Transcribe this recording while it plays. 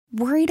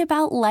Worried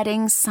about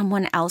letting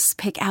someone else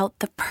pick out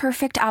the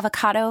perfect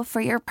avocado for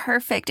your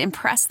perfect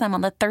impress them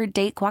on the third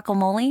date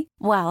guacamole?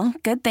 Well,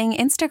 good thing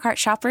Instacart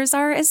shoppers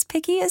are as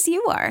picky as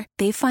you are.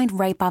 They find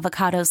ripe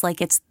avocados like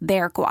it's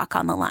their guac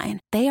on the line.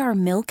 They are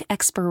milk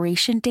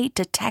expiration date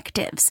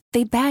detectives.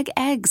 They bag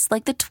eggs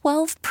like the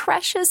 12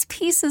 precious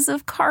pieces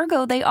of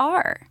cargo they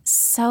are.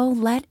 So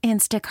let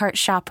Instacart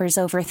shoppers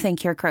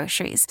overthink your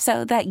groceries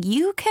so that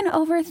you can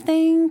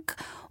overthink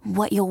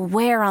what you'll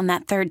wear on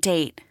that third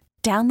date.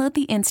 Download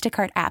the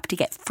Instacart app to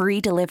get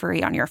free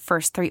delivery on your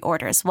first 3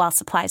 orders while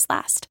supplies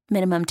last.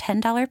 Minimum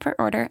 $10 per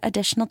order.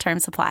 Additional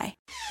terms apply.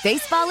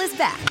 Baseball is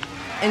back,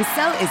 and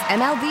so is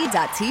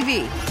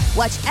MLB.tv.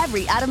 Watch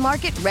every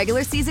out-of-market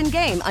regular season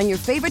game on your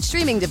favorite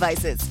streaming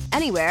devices.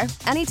 Anywhere,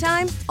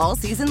 anytime, all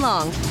season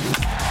long.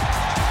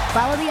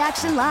 Follow the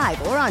action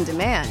live or on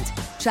demand.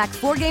 Track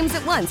 4 games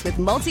at once with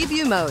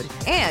multi-view mode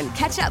and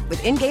catch up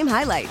with in-game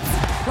highlights.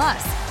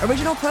 Plus,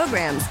 original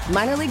programs,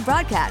 minor league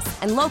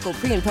broadcasts, and local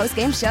pre- and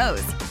post-game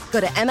shows. Go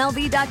to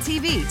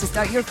MLB.tv to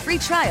start your free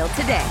trial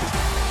today.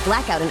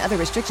 Blackout and other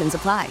restrictions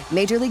apply.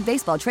 Major League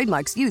Baseball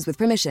trademarks used with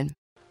permission.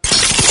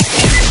 Good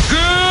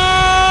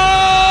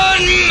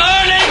morning!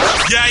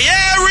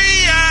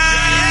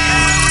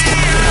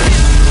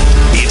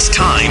 It's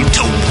time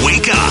to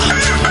wake up.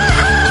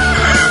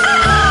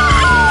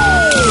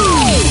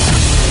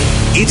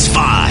 It's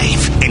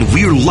 5, and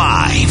we're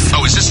live.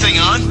 Oh, is this thing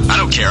on? I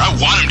don't care. I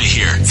want him to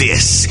hear.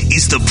 This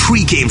is the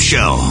pregame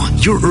show,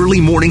 your early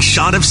morning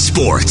shot of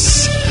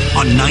sports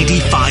on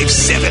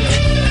 95.7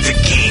 The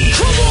Game.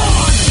 Come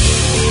on!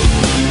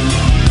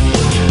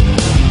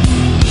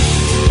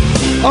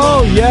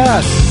 Oh,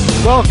 yes.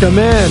 Welcome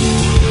in.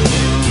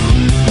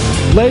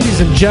 Ladies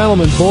and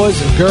gentlemen, boys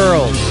and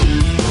girls.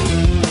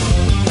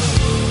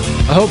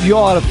 I hope you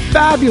all had a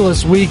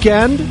fabulous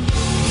weekend.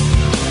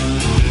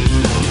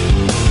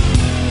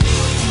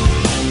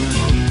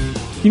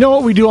 You know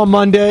what we do on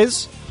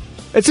Mondays?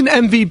 It's an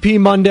MVP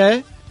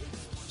Monday.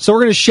 So we're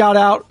going to shout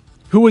out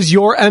who was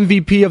your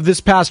MVP of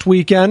this past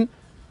weekend.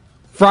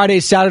 Friday,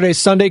 Saturday,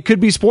 Sunday. Could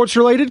be sports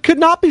related, could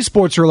not be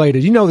sports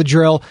related. You know the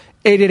drill.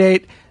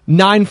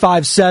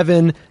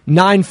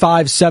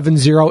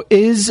 888-957-9570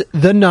 is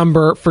the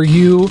number for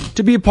you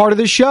to be a part of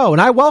this show. And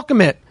I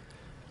welcome it.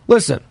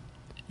 Listen,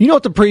 you know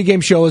what the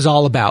pregame show is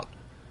all about.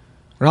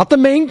 We're not the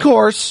main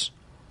course,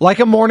 like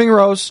a morning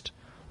roast,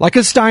 like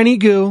a Steiny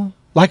Goo,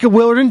 like a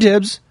Willard and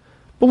Dibbs,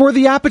 but we're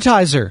the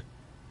appetizer.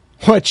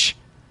 Which,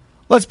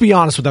 let's be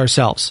honest with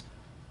ourselves.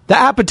 The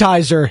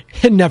appetizer,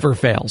 it never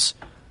fails.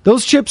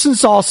 Those chips and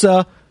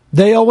salsa,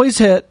 they always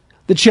hit.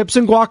 The chips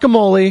and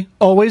guacamole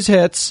always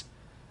hits.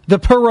 The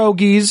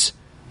pierogies,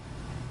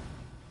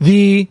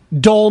 the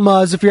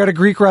dolmas, if you're at a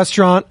Greek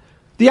restaurant,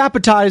 the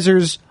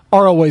appetizers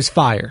are always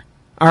fire.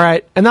 All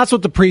right? And that's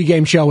what the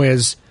pregame show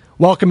is.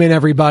 Welcome in,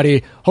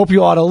 everybody. Hope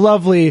you all had a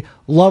lovely,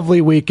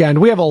 lovely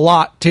weekend. We have a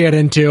lot to get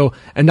into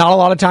and not a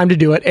lot of time to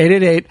do it.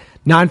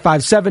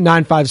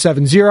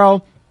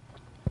 888-957-9570.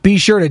 Be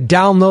sure to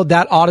download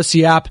that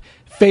Odyssey app.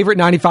 Favorite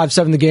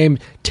 95.7 The Game.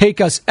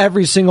 Take us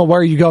every single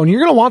where you go. And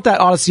you're going to want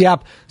that Odyssey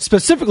app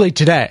specifically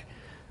today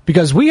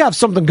because we have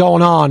something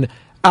going on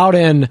out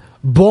in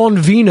Buon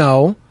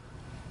Vino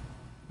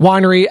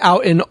Winery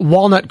out in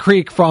Walnut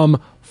Creek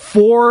from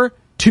 4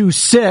 to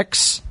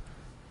 6.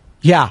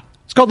 Yeah.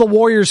 It's called the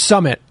Warriors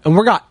Summit, and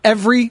we got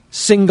every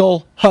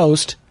single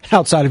host,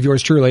 outside of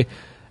yours truly,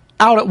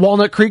 out at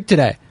Walnut Creek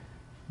today,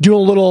 doing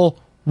a little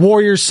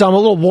Warriors Summit, a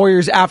little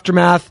Warriors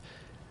Aftermath.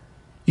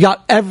 You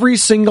got every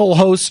single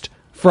host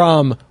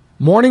from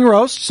Morning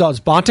Roast, so it's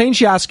Bonte and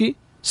Shasky,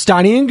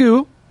 Steiny and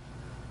Goo,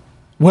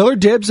 Willard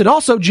Dibbs, and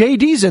also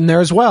JD's in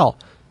there as well.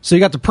 So you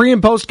got the pre-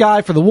 and post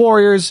guy for the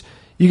Warriors.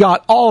 You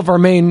got all of our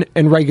main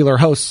and regular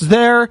hosts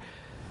there,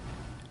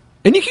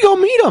 and you can go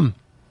meet them,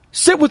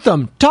 sit with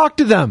them, talk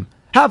to them.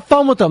 Have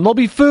fun with them. There'll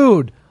be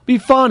food, be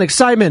fun,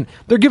 excitement.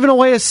 They're giving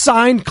away a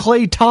signed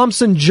Klay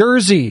Thompson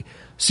jersey,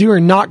 so you are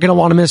not going to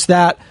want to miss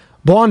that.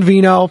 Buon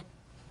Vino,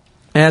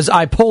 as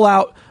I pull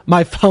out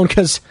my phone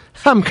because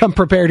I'm come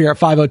prepared here at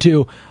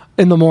 5:02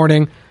 in the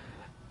morning.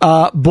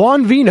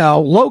 Buon Vino,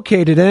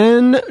 located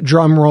in,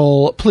 drum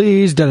roll,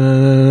 please.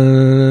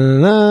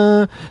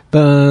 Da-na-na-na-na,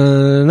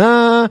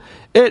 da-na-na-na.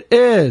 It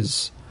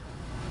is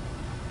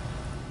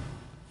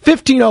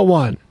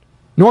 1501.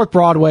 North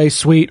Broadway,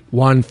 Suite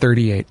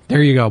 138.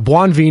 There you go.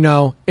 Buon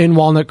Vino in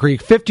Walnut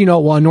Creek,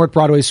 1501 North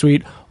Broadway,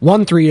 Suite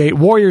 138.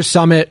 Warriors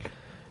Summit,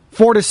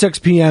 4 to 6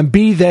 p.m.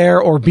 Be there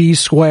or be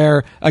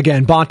square.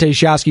 Again, Bonte,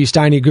 Shasky,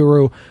 Steiny,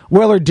 Guru,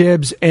 Willard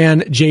Dibbs,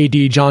 and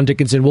JD, John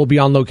Dickinson, will be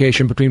on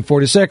location between 4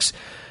 to 6.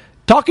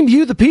 Talking to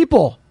you, the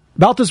people,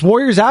 about this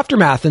Warriors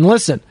Aftermath. And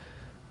listen,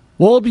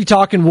 we'll be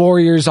talking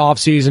Warriors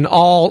offseason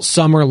all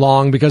summer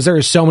long because there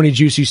are so many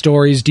juicy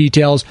stories,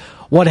 details,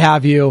 what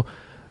have you.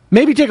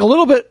 Maybe take a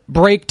little bit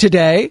break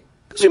today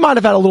because we might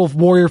have had a little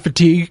Warrior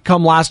fatigue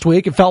come last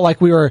week. It felt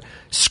like we were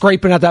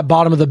scraping at that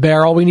bottom of the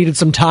barrel. We needed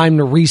some time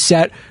to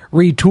reset,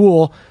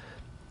 retool.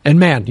 And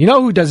man, you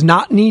know who does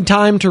not need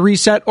time to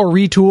reset or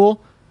retool?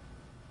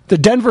 The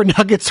Denver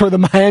Nuggets or the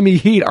Miami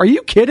Heat. Are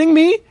you kidding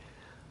me?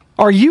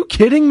 Are you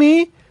kidding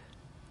me?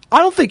 I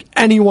don't think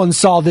anyone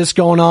saw this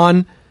going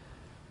on,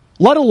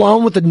 let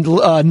alone with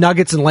the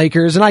Nuggets and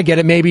Lakers. And I get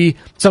it. Maybe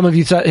some of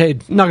you said, hey,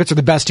 Nuggets are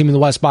the best team in the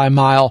West by a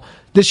mile.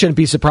 This shouldn't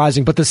be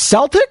surprising. But the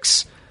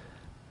Celtics,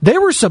 they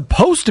were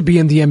supposed to be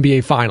in the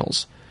NBA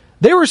Finals.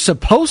 They were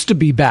supposed to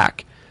be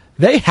back.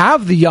 They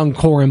have the young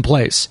core in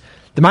place.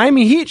 The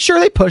Miami Heat, sure,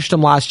 they pushed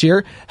them last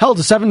year, held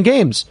to 7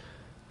 games.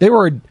 They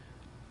were a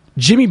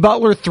Jimmy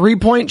Butler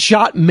 3-point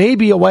shot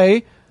maybe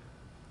away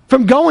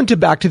from going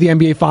back to the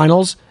NBA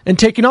Finals and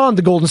taking on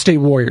the Golden State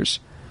Warriors.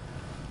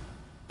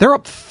 They're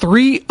up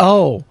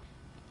 3-0.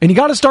 And you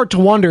got to start to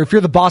wonder, if you're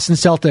the Boston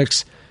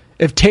Celtics,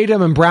 if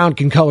Tatum and Brown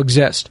can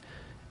coexist.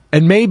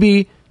 And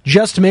maybe,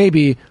 just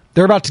maybe,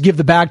 they're about to give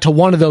the bag to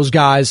one of those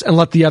guys and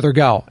let the other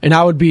go. And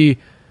I would be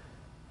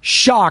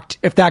shocked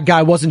if that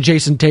guy wasn't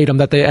Jason Tatum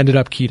that they ended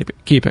up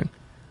keeping.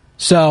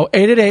 So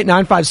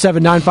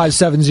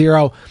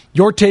 888-957-9570.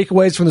 Your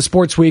takeaways from the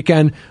sports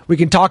weekend. We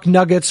can talk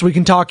Nuggets. We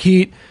can talk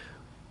Heat.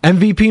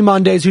 MVP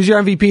Mondays. Who's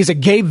your MVP? Is it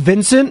Gabe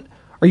Vincent?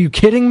 Are you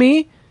kidding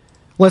me?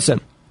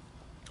 Listen,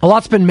 a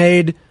lot's been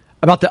made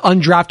about the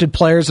undrafted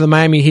players of the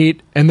Miami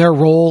Heat and their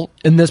role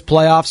in this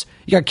playoffs.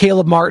 You got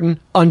Caleb Martin,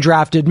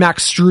 undrafted.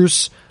 Max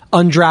Strus,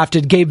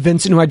 undrafted. Gabe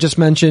Vincent, who I just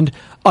mentioned,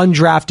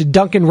 undrafted.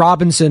 Duncan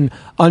Robinson,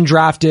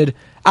 undrafted.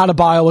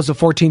 Adebayo was the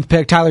 14th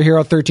pick. Tyler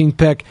Hero, 13th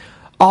pick.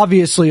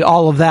 Obviously,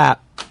 all of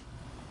that.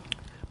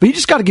 But you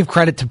just got to give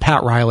credit to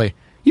Pat Riley.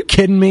 You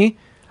kidding me?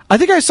 I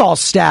think I saw a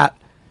stat,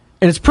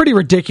 and it's pretty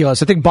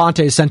ridiculous. I think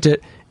Bonte sent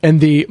it in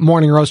the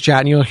Morning Roast chat,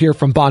 and you'll hear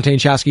from Bonte and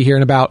Chasky here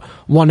in about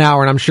 1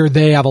 hour, and I'm sure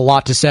they have a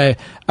lot to say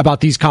about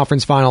these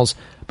conference finals.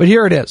 But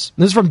here it is.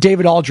 This is from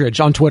David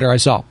Aldridge on Twitter, I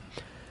saw.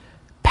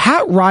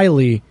 Pat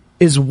Riley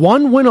is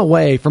 1 win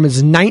away from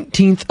his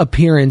 19th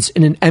appearance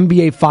in an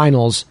NBA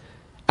Finals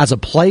as a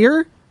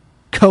player,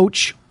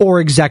 coach,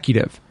 or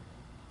executive.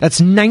 That's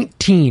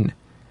 19.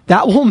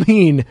 That will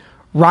mean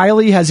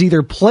Riley has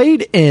either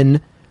played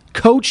in,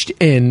 coached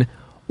in,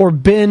 or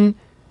been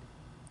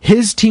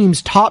his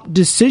team's top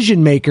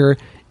decision maker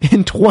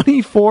in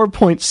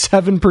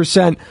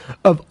 24.7%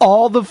 of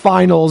all the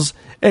finals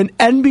in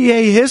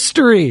NBA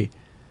history.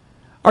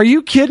 Are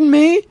you kidding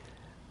me?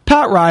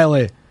 Pat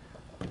Riley,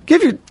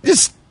 give your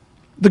just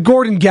the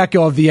Gordon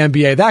Gekko of the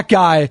NBA. That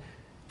guy,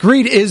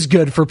 greed is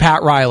good for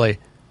Pat Riley.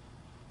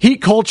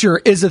 Heat culture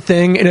is a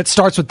thing, and it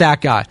starts with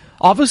that guy.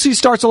 Obviously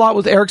starts a lot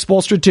with Eric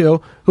Spoelstra,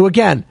 too, who,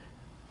 again,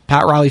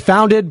 Pat Riley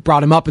founded,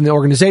 brought him up in the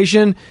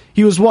organization.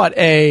 He was,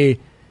 a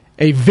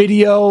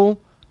video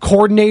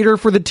coordinator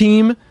for the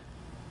team,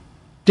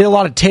 did a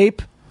lot of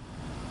tape,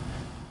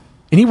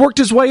 and he worked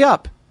his way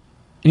up.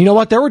 And you know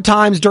what? There were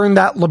times during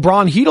that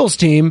LeBron Heatles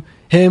team,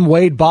 him,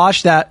 Wade,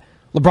 Bosch, that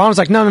LeBron was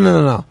like,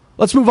 no.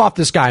 Let's move off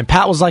this guy. And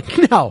Pat was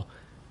like, no,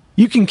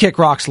 you can kick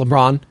rocks,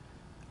 LeBron.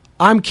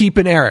 I'm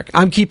keeping Eric.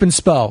 I'm keeping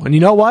Spo. And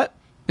you know what?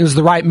 It was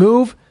the right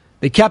move.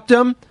 They kept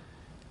him.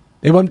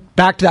 They went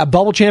back to that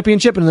bubble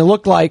championship, and they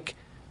look like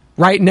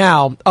right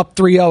now, up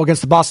 3-0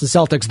 against the Boston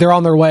Celtics. They're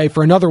on their way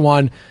for another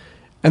one.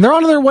 And they're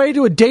on their way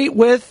to a date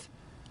with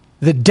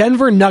the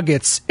Denver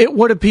Nuggets, it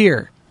would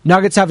appear.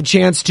 Nuggets have a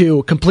chance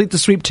to complete the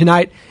sweep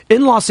tonight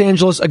in Los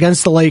Angeles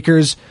against the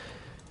Lakers.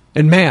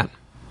 And man,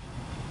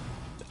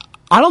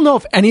 I don't know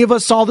if any of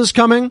us saw this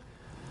coming,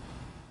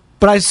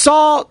 but I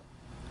saw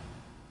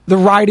the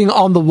writing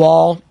on the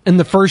wall in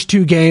the first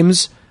 2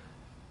 games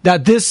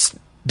that this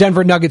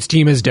Denver Nuggets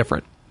team is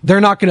different. They're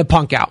not going to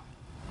punk out.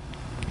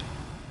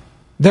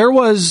 There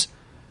was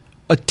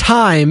a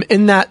time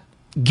in that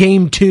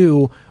game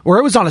 2 where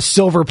it was on a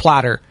silver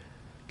platter.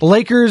 The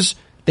Lakers,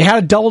 they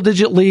had a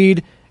double-digit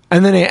lead,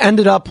 and then they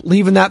ended up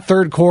leaving that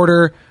third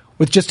quarter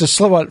with just a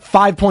slow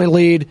 5-point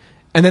lead,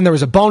 and then there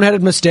was a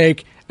boneheaded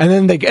mistake, and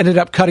then they ended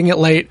up cutting it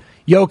late.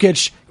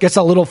 Jokic gets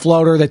a little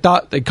floater. They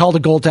thought they called a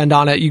goaltend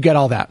on it. You get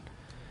all that.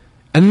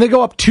 And then they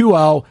go up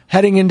 2-0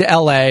 heading into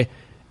LA.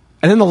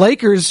 And then the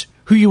Lakers,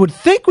 who you would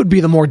think would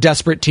be the more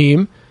desperate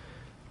team,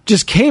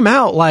 just came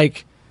out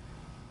like,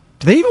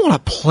 do they even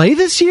want to play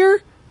this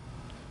year?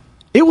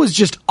 It was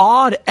just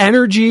odd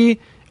energy,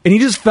 and you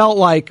just felt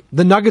like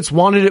the Nuggets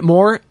wanted it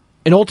more,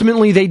 and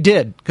ultimately they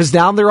did, because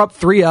now they're up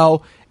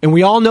 3-0, and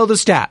we all know the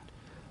stat.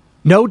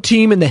 No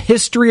team in the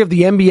history of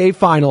the NBA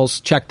Finals,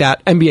 check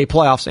that, NBA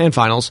playoffs and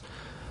finals,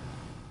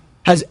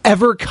 has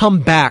ever come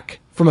back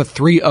from a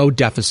 3-0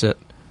 deficit.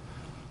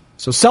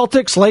 So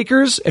Celtics,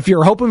 Lakers, if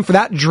you're hoping for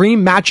that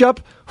dream matchup,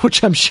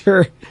 which I'm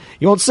sure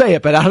you won't say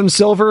it, but Adam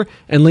Silver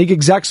and league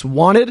execs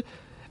wanted,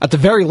 at the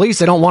very least,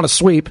 they don't want to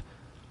sweep,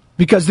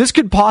 because this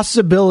could be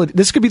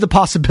the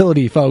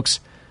possibility, folks.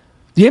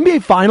 The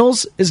NBA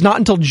Finals is not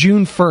until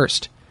June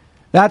 1st.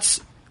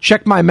 That's,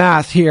 check my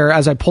math here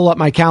as I pull up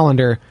my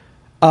calendar,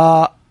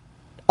 all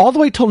the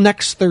way till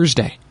next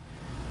Thursday.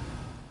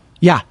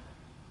 Yeah.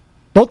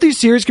 Both these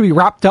series can be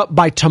wrapped up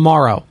by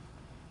tomorrow.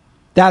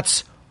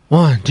 That's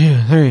 1,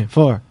 2, 3,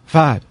 4,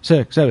 5,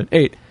 6, 7,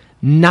 8,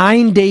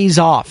 9 days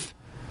off.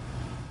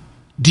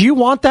 Do you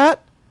want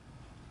that?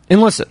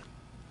 And listen,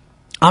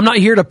 I'm not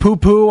here to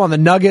poo-poo on the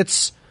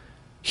Nuggets,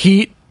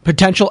 Heat,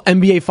 potential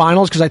NBA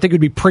Finals, because I think it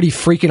would be pretty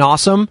freaking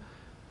awesome.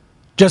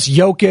 just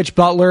Jokic,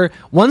 Butler.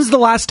 When's the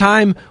last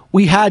time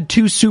we had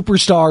two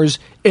superstars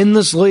in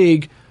this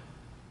league,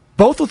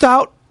 both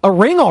without a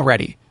ring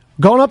already,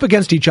 going up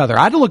against each other?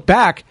 I had to look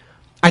back.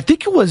 I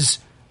think it was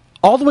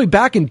all the way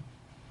back in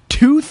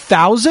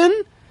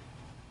 2000.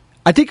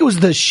 I think it was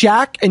the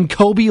Shaq and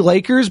Kobe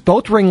Lakers,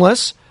 both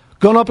ringless,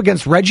 going up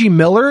against Reggie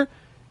Miller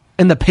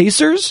and the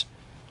Pacers.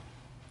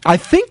 I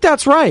think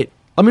that's right.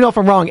 Let me know if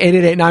I'm wrong.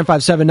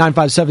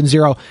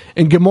 888-957-9570.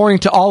 And good morning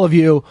to all of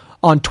you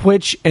on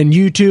Twitch and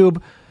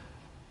YouTube.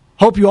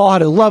 Hope you all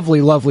had a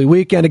lovely, lovely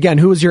weekend. Again,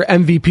 who was your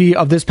MVP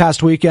of this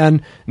past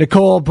weekend?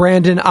 Nicole,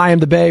 Brandon, I Am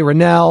the Bay,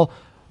 Renell,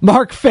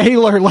 Mark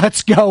Failer,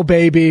 let's go,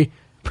 baby.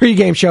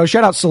 Pre-game show.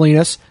 Shout out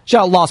Salinas.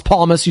 Shout out Las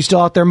Palmas. You still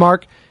out there,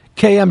 Mark?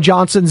 KM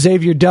Johnson,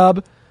 Xavier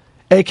Dubb,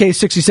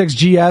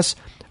 AK66GS.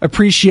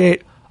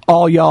 Appreciate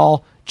all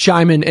y'all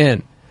chiming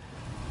in.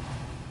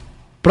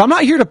 But I'm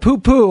not here to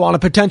poo-poo on a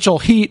potential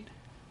Heat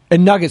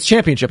and Nuggets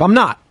championship. I'm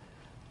not.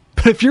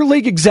 But if you're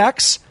league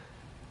execs,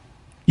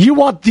 you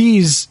want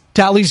these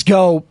to at least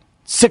go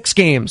 6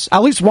 games,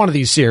 at least one of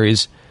these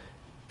series,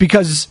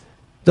 because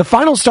the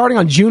finals starting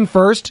on June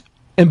 1st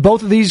and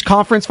both of these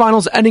conference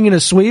finals ending in a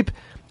sweep,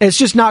 it's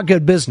just not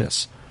good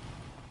business.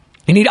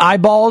 You need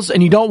eyeballs,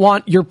 and you don't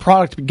want your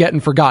product getting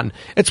forgotten.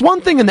 It's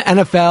one thing in the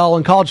NFL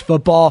and college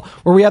football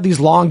where we have these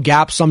long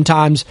gaps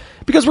sometimes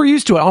because we're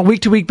used to it on a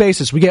week-to-week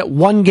basis. We get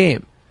one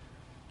game,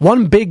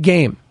 one big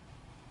game.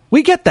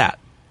 We get that.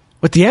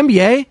 With the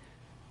NBA,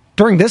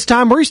 during this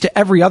time, we're used to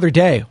every other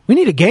day. We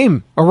need a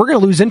game, or we're going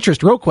to lose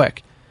interest real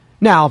quick.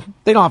 Now,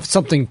 they don't have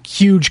something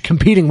huge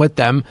competing with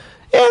them.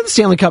 And the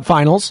Stanley Cup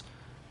Finals,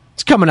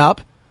 it's coming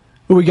up.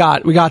 Who we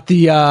got? We got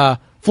the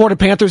Florida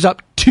Panthers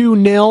up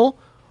 2-0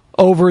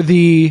 over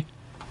the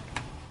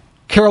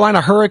Carolina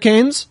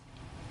Hurricanes,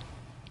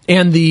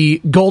 and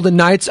the Golden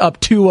Knights up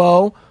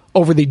 2-0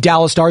 over the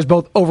Dallas Stars,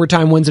 both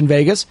overtime wins in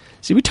Vegas.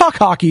 See, we talk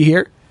hockey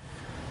here,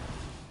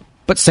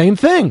 but same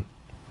thing.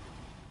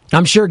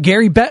 I'm sure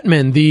Gary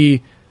Bettman,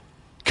 the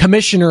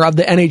commissioner of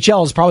the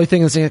NHL, is probably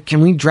thinking,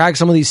 can we drag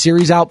some of these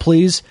series out,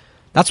 please?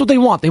 That's what they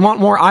want. They want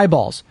more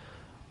eyeballs.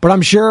 But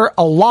I'm sure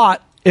a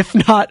lot, if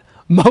not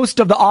most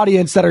of the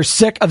audience that are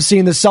sick of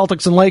seeing the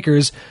Celtics and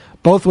Lakers,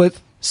 both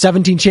with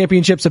 17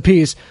 championships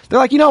apiece, they're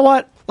like, you know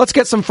what? Let's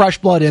get some fresh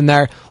blood in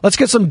there. Let's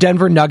get some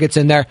Denver Nuggets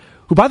in there,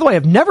 who, by the way,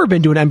 have never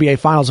been to an NBA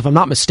Finals, if I'm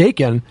not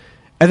mistaken.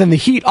 And then the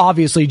Heat,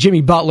 obviously,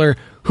 Jimmy Butler.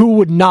 Who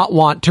would not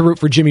want to root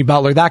for Jimmy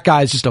Butler? That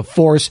guy is just a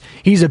force.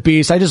 He's a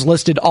beast. I just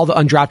listed all the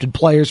undrafted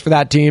players for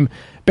that team.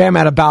 Bam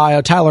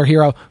Adebayo, Tyler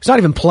Hero, who's not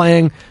even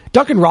playing.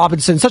 Duncan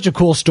Robinson, such a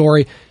cool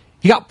story.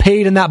 He got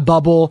paid in that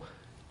bubble,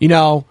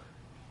 and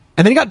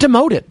then he got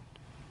demoted.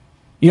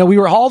 We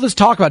were all this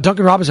talk about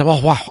Duncan Robinson.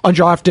 Oh, wow,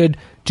 undrafted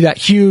to that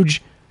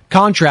huge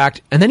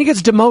contract. And then he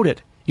gets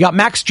demoted. You got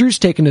Max Strus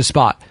taking his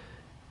spot.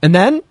 And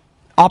then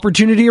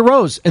opportunity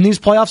arose in these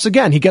playoffs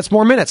again. He gets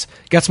more minutes,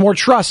 gets more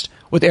trust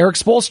with Eric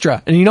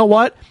Spoelstra. And you know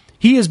what?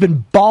 He has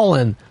been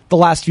balling the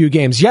last few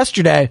games.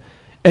 Yesterday,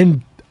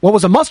 and what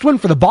was a must-win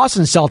for the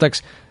Boston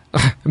Celtics,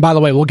 and by the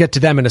way, we'll get to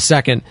them in a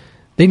second.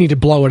 They need to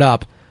blow it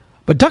up.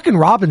 But Duncan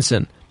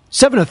Robinson,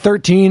 7 of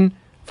 13,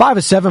 5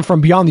 of 7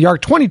 from beyond the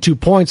arc, 22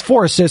 points,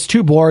 4 assists,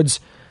 2 boards.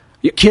 Are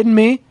you kidding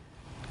me?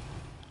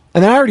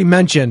 And then I already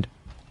mentioned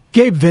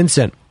Gabe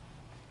Vincent,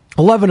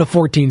 11 of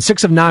 14,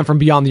 6 of 9 from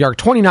beyond the arc,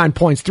 29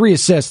 points, 3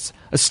 assists,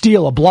 a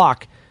steal, a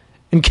block.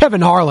 And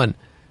Kevin Harlan,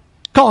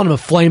 calling him a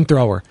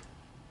flamethrower.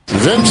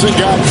 Vincent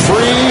got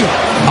free,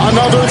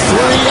 another 3,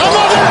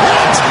 another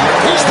hit!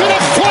 He's been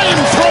a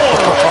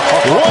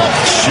flamethrower!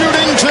 What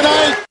shooting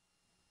tonight?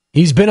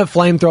 He's been a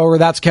flamethrower.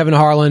 That's Kevin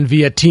Harlan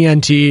via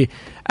TNT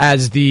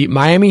as the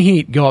Miami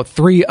Heat go up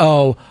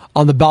 3-0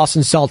 on the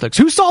Boston Celtics.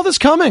 Who saw this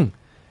coming?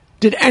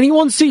 Did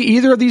anyone see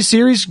either of these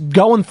series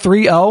going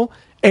 3-0?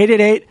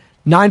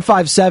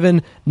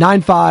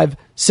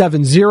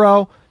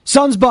 888-957-9570.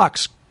 Suns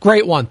Bucks,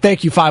 great one.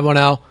 Thank you,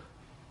 510.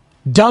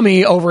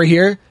 Dummy over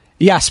here.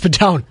 Yeah,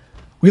 Spadoni.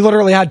 We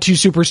literally had 2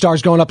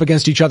 superstars going up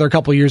against each other a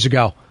couple years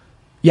ago.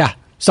 Yeah,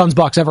 Suns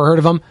Bucks. Ever heard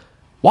of them?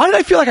 Why did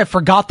I feel like I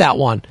forgot that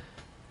one?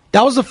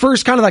 That was the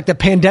first kind of like the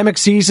pandemic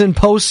season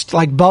post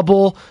like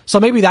bubble. So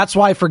maybe that's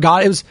why I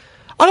forgot.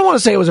 I don't want to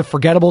say it was a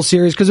forgettable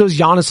series because it was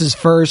Giannis's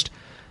first,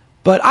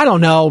 but I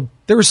don't know.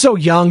 They were so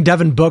young.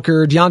 Devin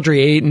Booker, DeAndre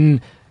Ayton,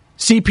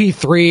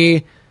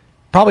 CP3,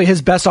 probably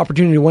his best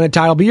opportunity to win a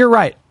title. But you're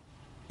right.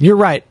 You're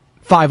right.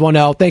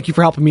 510. Thank you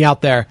for helping me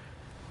out there.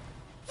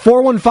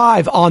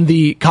 415 on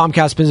the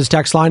Comcast Business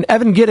text line.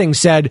 Evan Giddings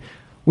said,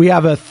 we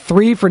have a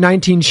 3 for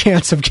 19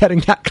 chance of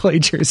getting that Clay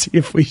jersey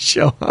if we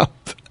show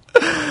up.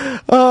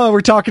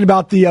 We're talking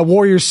about the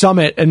Warriors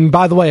Summit. And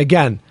by the way,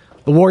 again,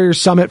 the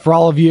Warriors Summit for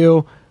all of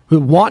you who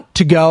want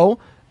to go,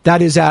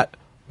 that is at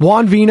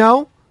Juan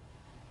Vino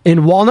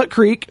in Walnut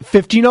Creek,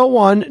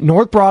 1501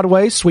 North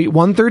Broadway, Suite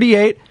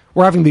 138.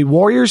 We're having the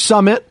Warriors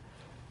Summit,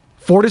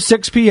 4 to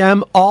 6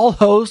 p.m. All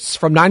hosts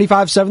from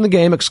 95.7 The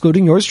Game,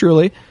 excluding yours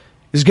truly,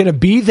 is going to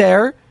be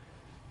there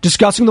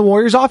discussing the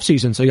Warriors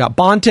offseason. So you got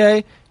Bonte,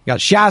 you got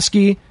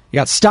Shasky, you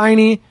got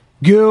Steiny,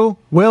 Goo,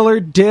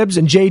 Willard, Dibbs,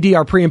 and JD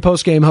are pre- and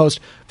post-game hosts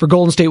for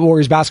Golden State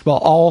Warriors basketball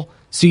all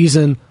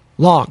season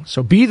long.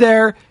 So be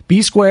there,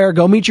 be square,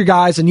 go meet your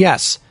guys, and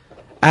yes,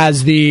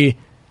 as the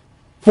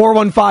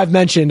 415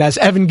 mentioned, as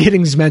Evan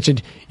Giddings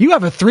mentioned, you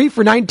have a 3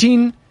 for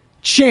 19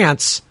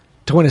 chance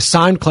to win a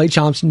signed Klay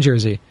Thompson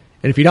jersey.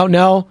 And if you don't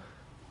know,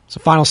 it's the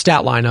final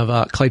stat line of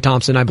Klay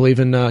Thompson, I believe,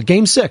 in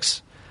Game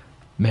 6.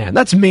 Man,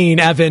 that's mean,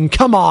 Evan.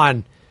 Come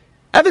on.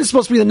 Evan's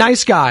supposed to be the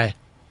nice guy.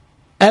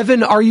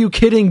 Evan, are you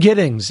kidding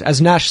Giddings?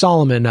 As Nash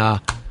Solomon,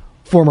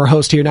 former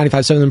host here,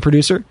 95.7 and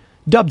producer,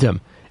 dubbed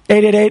him.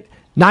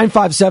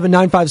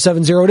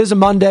 888-957-9570. It is a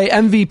Monday,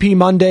 MVP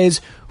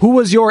Mondays. Who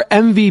was your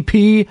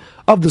MVP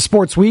of the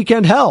sports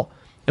weekend? Hell,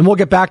 and we'll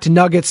get back to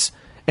Nuggets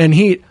and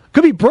Heat.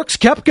 Could be Brooks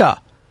Koepka,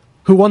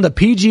 who won the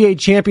PGA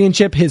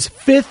Championship, his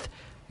 5th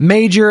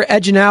major,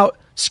 edging out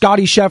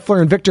Scotty Scheffler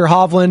and Victor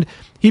Hovland.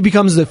 He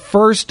becomes the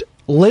first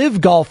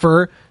LIV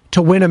golfer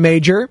to win a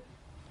major.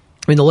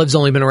 I mean, the LIV's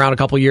only been around a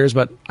couple years,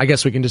 but I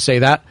guess we can just say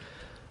that.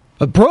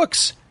 But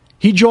Brooks,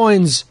 he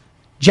joins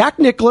Jack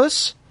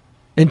Nicklaus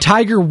and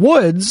Tiger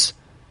Woods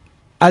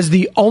as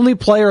the only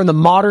player in the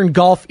modern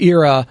golf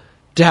era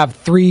to have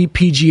 3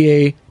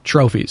 PGA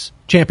trophies,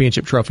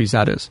 championship trophies,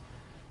 that is.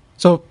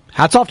 So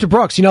hats off to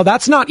Brooks. You know,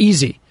 that's not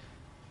easy.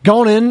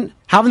 Going in,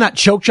 having that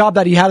choke job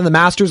that he had in the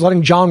Masters,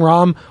 letting Jon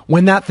Rahm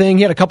win that thing.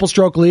 He had a couple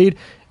stroke lead.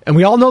 And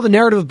we all know the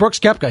narrative of Brooks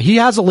Koepka. He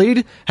has a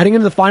lead heading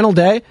into the final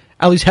day,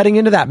 at least heading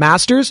into that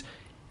Masters.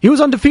 He was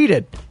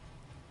undefeated.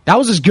 That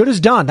was as good as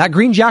done. That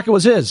green jacket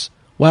was his.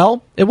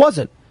 Well, it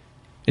wasn't.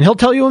 And he'll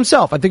tell you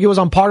himself. I think it was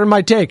on Pardon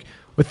My Take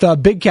with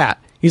Big Cat.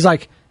 He's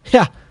like,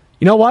 yeah,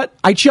 you know what?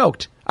 I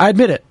choked. I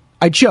admit it.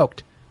 I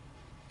choked.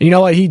 And you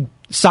know what? He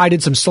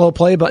cited some slow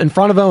play but in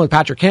front of him with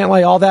Patrick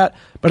Cantlay, all that.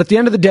 But at the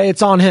end of the day,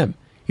 it's on him.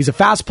 He's a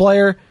fast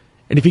player,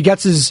 and if he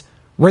gets his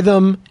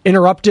rhythm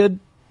interrupted,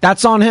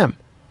 that's on him.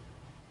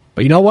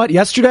 But you know what?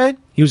 Yesterday,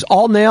 he was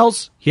all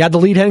nails. He had the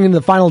lead heading into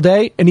the final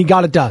day, and he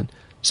got it done.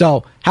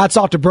 So hats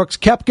off to Brooks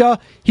Koepka.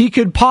 He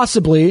could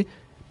possibly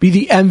be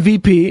the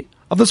MVP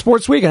of the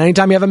sports weekend.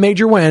 Anytime you have a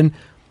major win,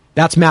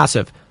 that's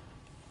massive.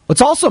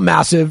 What's also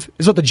massive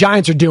is what the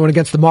Giants are doing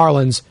against the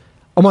Marlins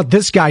and what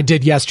this guy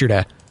did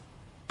yesterday.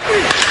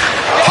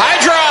 High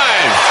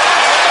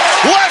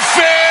drive. Left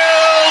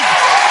field.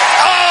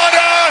 On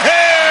a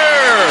hair.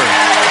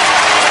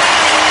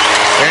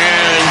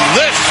 And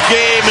this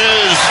game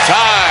is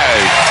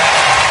tied.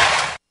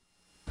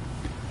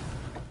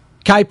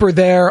 Kuiper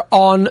there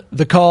on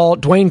the call.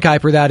 Dwayne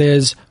Kuiper, that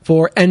is,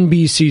 for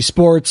NBC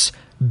Sports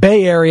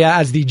Bay Area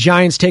as the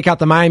Giants take out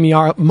the Miami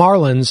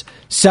Marlins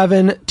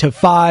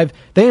 7-5.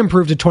 They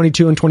improved to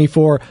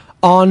 22-24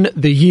 on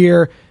the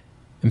year.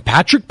 And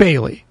Patrick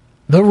Bailey,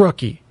 the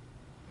rookie,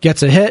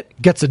 gets a hit,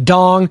 gets a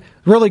dong.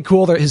 Really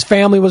cool that his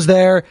family was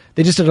there.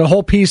 They just did a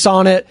whole piece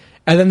on it,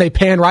 and then they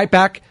pan right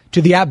back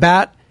to the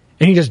at-bat,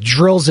 and he just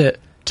drills it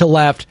to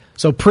left.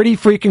 So pretty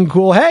freaking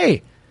cool.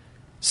 Hey,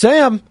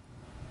 Sam,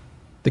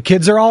 the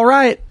kids are all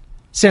right.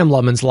 Sam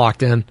Lubman's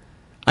locked in.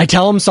 I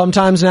tell him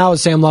sometimes now,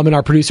 as Sam Lubman,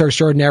 our producer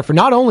extraordinaire, for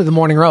not only the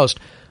morning roast,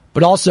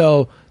 but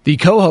also the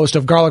co-host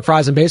of Garlic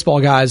Fries and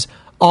Baseball Guys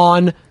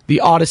on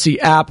the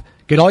Odyssey app.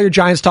 Get all your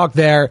Giants talk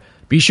there.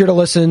 Be sure to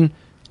listen,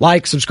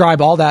 like,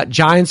 subscribe, all that.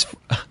 Giants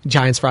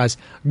Fries.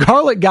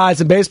 Garlic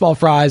Guys and Baseball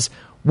Fries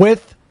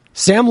with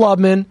Sam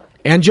Lubman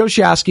and Joe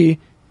Shasky.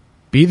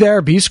 Be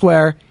there, be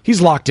square. He's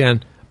locked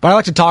in. But I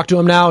like to talk to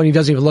him now, and he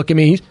doesn't even look at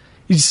me.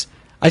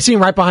 I see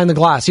him right behind the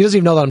glass. He doesn't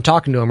even know that I'm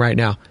talking to him right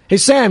now. Hey,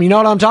 Sam, you know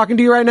what I'm talking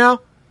to you right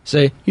now?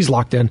 See, he's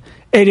locked in.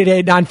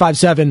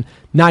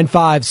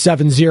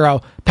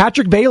 888-957-9570.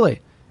 Patrick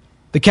Bailey,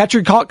 the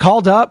catcher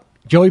called up.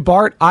 Joey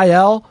Bart,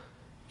 IL.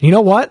 You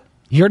know what?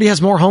 He already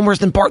has more homers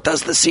than Bart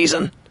does this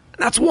season. And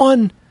that's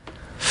one.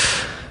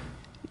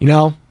 You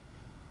know,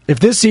 if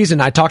this season,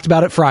 I talked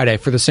about it Friday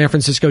for the San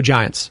Francisco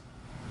Giants,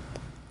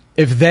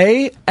 if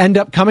they end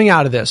up coming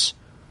out of this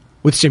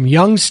with some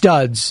young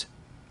studs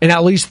and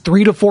at least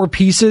 3 to 4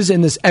 pieces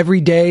in this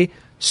everyday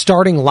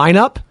starting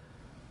lineup,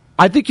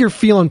 I think you're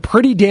feeling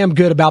pretty damn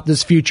good about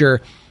this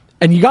future.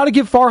 And you got to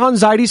give Farhan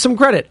Zaidi some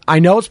credit. I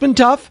know it's been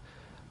tough.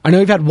 I know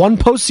you've had one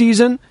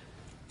postseason.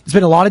 It's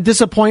been a lot of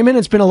disappointment.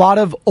 It's been a lot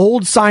of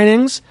old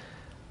signings.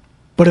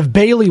 But if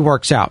Bailey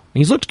works out,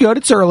 he's looked good.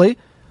 It's early.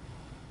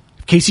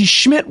 If Casey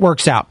Schmidt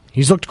works out,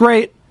 he's looked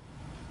great.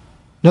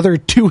 Another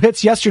 2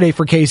 hits yesterday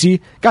for Casey.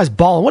 Guy's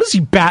balling. What is he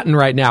batting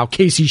right now,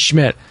 Casey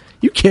Schmidt?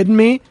 You kidding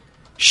me?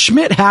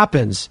 Schmidt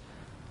happens.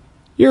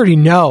 You already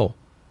know.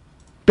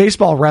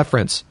 Baseball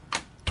Reference.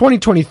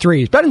 2023.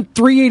 He's batting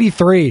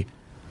 .383.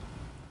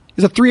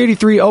 He's a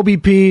 .383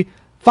 OBP,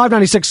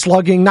 .596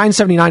 slugging,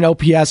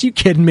 .979 OPS. You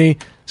kidding me?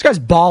 This guy's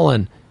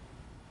balling.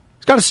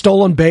 He's got a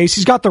stolen base.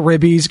 He's got the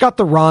ribbies. He's got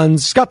the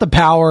runs. He's got the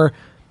power.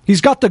 He's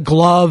got the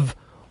glove.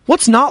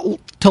 What's not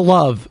to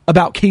love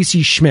about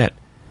Casey Schmidt?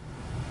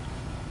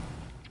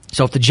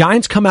 So if the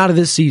Giants come out of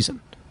this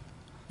season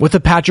with a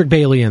Patrick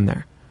Bailey in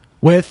there,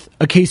 with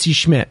a Casey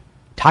Schmidt,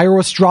 Thairo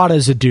Estrada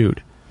is a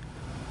dude,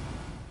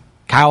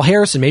 Kyle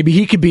Harrison, maybe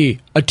he could be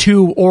a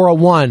 2 or a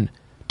 1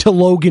 to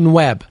Logan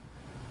Webb.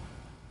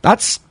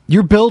 That's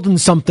you're building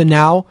something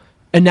now,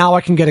 and now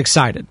I can get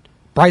excited.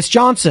 Bryce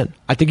Johnson,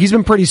 I think he's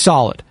been pretty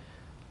solid.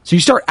 So you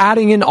start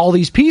adding in all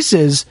these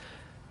pieces,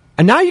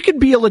 and now you could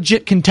be a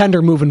legit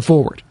contender moving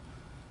forward.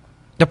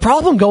 The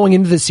problem going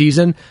into the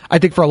season, I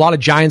think for a lot of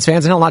Giants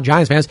fans, and not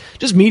Giants fans,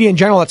 just media in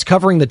general that's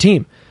covering the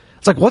team,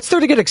 it's like, what's there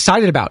to get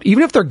excited about?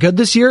 Even if they're good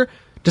this year,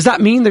 does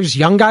that mean there's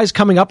young guys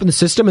coming up in the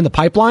system, in the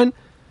pipeline?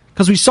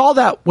 Because we saw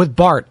that with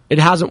Bart. It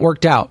hasn't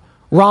worked out.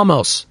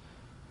 Ramos,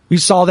 we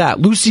saw that.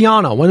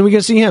 Luciano, when are we going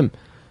to see him?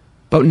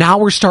 But now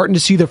we're starting to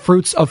see the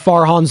fruits of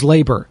Farhan's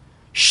labor.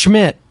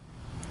 Schmidt,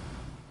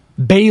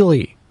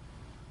 Bailey,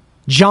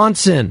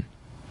 Johnson,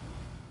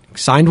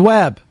 signed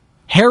Webb,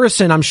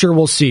 Harrison, I'm sure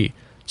we'll see.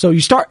 So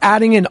you start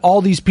adding in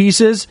all these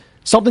pieces,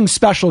 something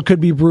special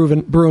could be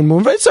brewing.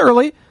 It's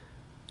early.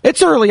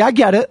 It's early, I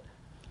get it.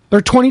 They're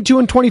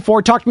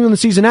 22-24, talk to me when the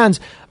season ends.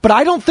 But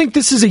I don't think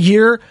this is a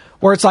year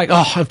where it's like,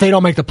 oh, if they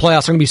don't make the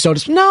playoffs, they're going to be so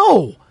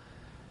No.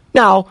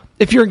 Now,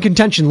 if you're in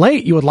contention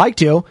late, you would like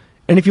to.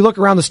 And if you look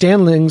around the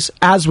standings,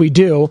 as we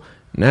do,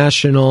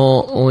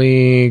 National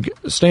League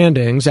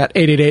standings at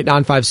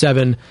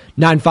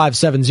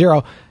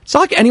 888-957-9570, it's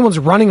not like anyone's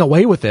running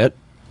away with it.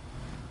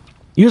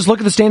 You just look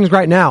at the standings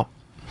right now.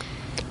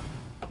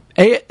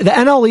 The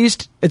NL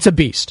East, it's a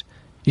beast.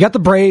 You got the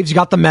Braves, you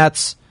got the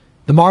Mets.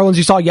 The Marlins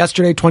you saw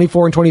yesterday,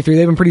 24-23.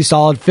 They've been pretty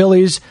solid.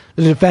 Phillies,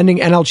 the defending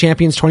NL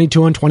champions,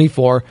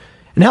 22-24.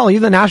 And hell,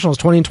 even the Nationals,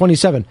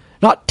 20-27.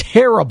 Not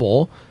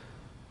terrible.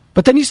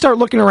 But then you start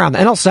looking around. The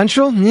NL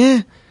Central,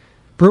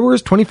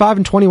 Brewers,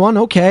 25-21.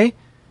 Okay.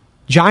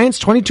 Giants,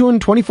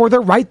 22-24. They're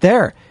right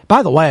there.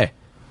 By the way,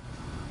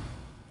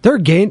 they're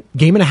a game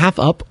and a half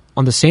up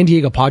on the San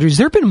Diego Padres. Has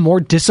there been a more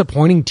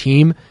disappointing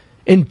team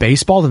in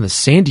baseball than the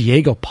San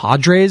Diego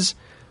Padres?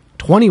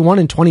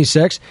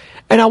 21-26.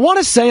 And I want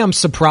to say I'm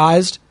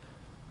surprised,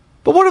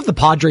 but what have the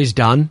Padres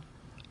done?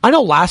 I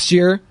know last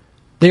year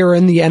they were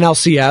in the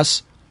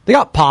NLCS. They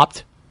got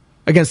popped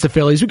against the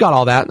Phillies. We got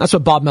all that. That's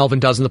what Bob Melvin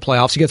does in the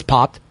playoffs. He gets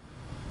popped. You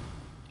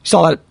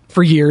saw that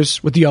for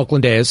years with the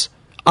Oakland A's.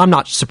 I'm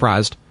not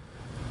surprised.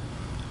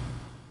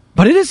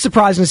 But it is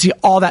surprising to see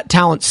all that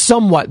talent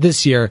somewhat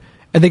this year,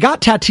 and they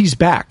got Tatis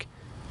back.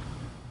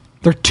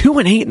 They're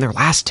 2-8 in their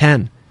last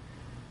 10.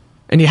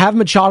 And you have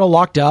Machado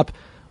locked up.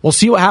 We'll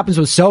see what happens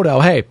with Soto.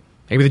 Hey,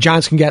 maybe the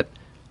Giants can get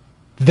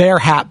their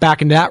hat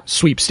back into that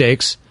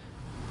sweepstakes.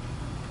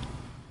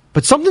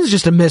 But something's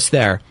just amiss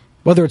there.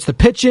 Whether it's the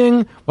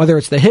pitching, whether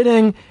it's the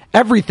hitting,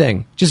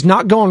 everything just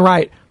not going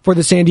right for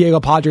the San Diego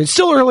Padres.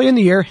 Still early in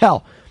the year.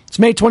 Hell, it's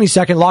May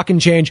 22nd, lock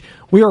and change.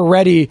 We are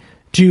ready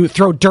to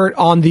throw dirt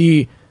on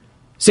the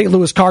St.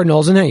 Louis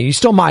Cardinals. And hey, you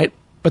still might,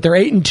 but they're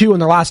 8-2 in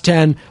their last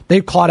 10.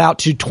 They've clawed out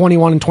to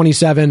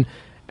 21-27,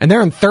 and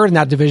they're in third in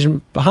that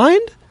division behind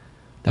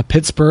the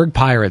Pittsburgh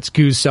Pirates.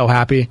 Goose so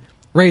happy.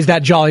 Raise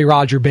that Jolly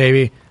Roger,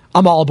 baby.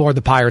 I'm all aboard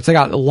the Pirates. They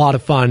got a lot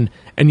of fun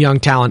and young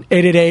talent.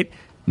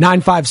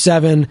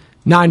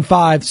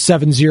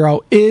 888-957-9570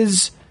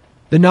 is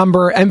the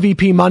number.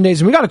 MVP Mondays.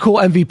 And we got a cool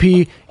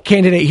MVP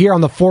candidate here on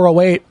the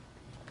 408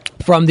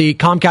 from the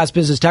Comcast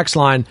Business text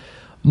line.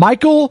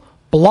 Michael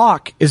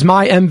Block is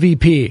my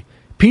MVP.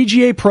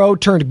 PGA Pro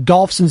turned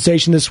golf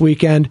sensation this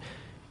weekend.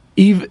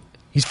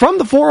 He's from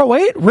the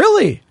 408?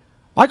 Really?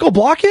 Michael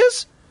Block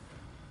is?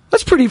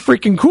 That's pretty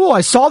freaking cool.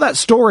 I saw that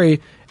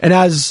story, and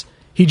as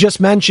he just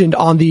mentioned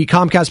on the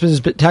Comcast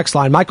Business text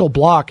line, Michael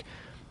Block,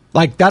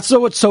 like, that's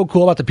what's so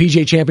cool about the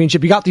PGA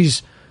Championship. You got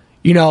these,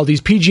 these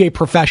PGA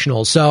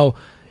professionals, so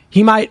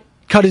he might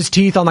cut his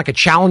teeth on like a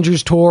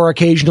Challengers Tour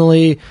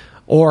occasionally,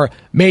 or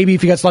maybe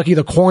if he gets lucky,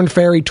 the Korn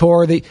Ferry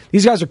Tour.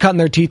 These guys are cutting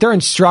their teeth. They're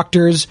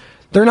instructors.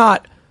 They're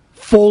not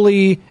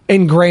fully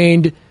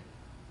ingrained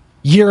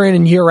year in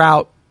and year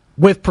out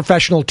with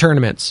professional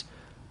tournaments.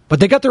 But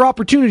they got their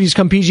opportunities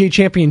come PGA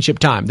Championship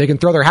time. They can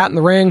throw their hat in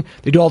the ring.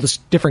 They do all this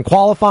different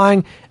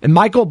qualifying. And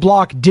Michael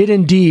Block did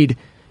indeed,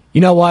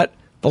 you know what?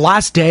 The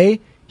last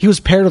day, he was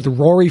paired with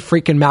Rory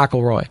freaking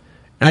McIlroy.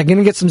 And I'm going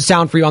to get some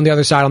sound for you on the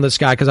other side on this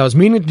guy because I was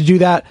meaning to do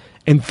that.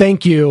 And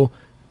thank you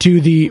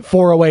to the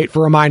 408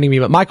 for reminding me.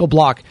 But Michael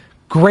Block,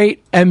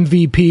 great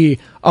MVP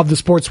of the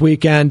sports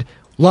weekend.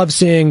 Love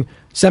seeing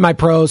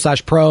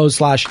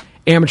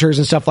semi-pros/pros/amateurs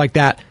and stuff like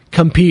that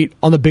compete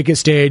on the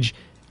biggest stage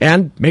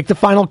and make the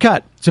final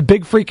cut. It's a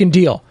big freaking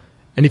deal.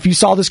 And if you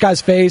saw this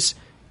guy's face,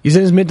 he's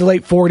in his mid to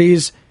late 40s.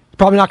 He's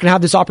probably not going to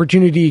have this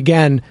opportunity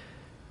again.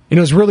 And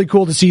it was really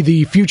cool to see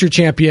the future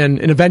champion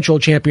and eventual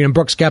champion,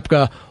 Brooks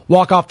Koepka,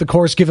 walk off the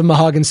course, give him a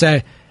hug, and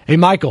say, "Hey,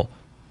 Michael,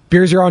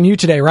 beers are on you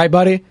today, right,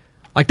 buddy?"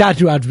 Like,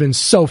 that would have been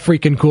so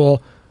freaking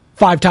cool.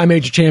 5-time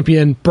major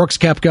champion, Brooks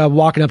Koepka,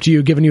 walking up to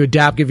you, giving you a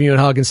dap, giving you a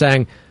hug, and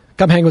saying,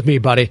 "Come hang with me,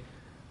 buddy."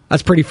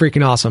 That's pretty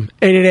freaking awesome.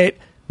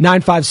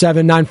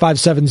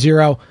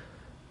 888-957-9570.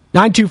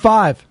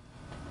 925.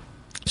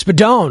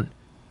 Spadoni,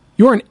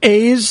 you're an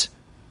A's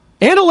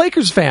and a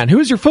Lakers fan. Who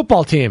is your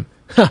football team?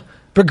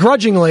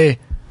 Begrudgingly,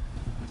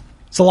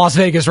 it's the Las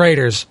Vegas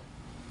Raiders.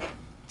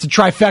 It's a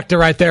trifecta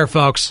right there,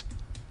 folks.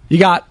 You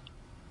got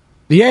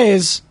the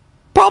A's,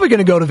 probably going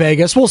to go to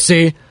Vegas. We'll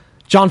see.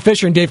 John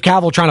Fisher and Dave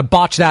Cavill trying to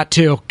botch that,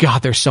 too.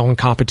 God, they're so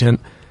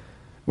incompetent.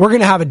 we're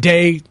going to have a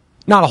day,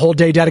 not a whole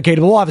day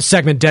dedicated, but we'll have a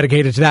segment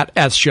dedicated to that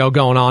S show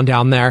going on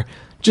down there.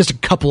 Just a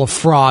couple of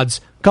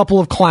frauds, a couple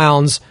of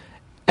clowns.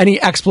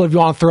 Any expletive you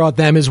want to throw at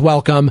them is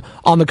welcome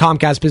on the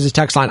Comcast Business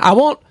Text line. I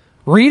won't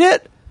read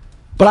it,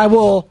 but I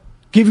will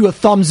give you a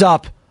thumbs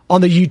up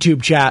on the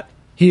YouTube chat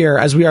here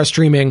as we are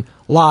streaming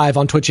live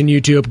on Twitch and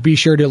YouTube. Be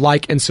sure to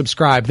like and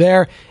subscribe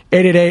there.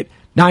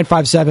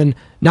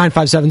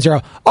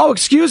 888-957-9570. Oh,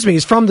 excuse me,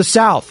 he's from the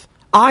South.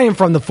 I am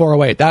from the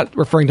 408. That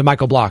referring to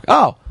Michael Block.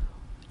 Oh,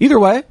 either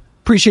way,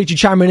 appreciate you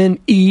chiming in,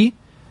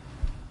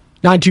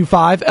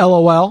 E925,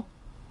 LOL.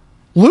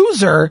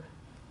 Loser?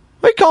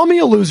 What do you call me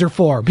a loser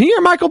for? Me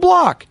or Michael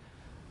Block?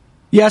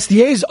 Yes,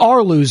 the A's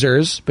are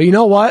losers, but you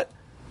know what?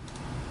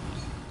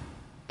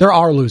 There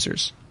are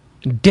losers.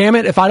 Damn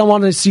it, if I don't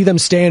want to see them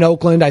stay in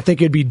Oakland, I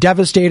think it'd be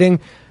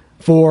devastating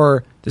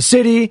for the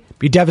city,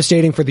 be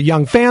devastating for the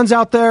young fans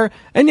out there.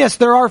 And yes,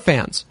 there are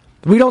fans.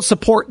 We don't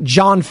support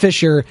John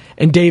Fisher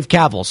and Dave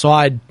Cavill, so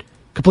I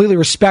completely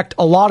respect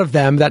a lot of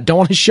them that don't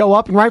want to show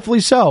up, and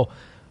rightfully so.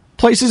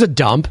 Place is a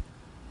dump.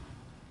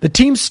 The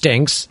team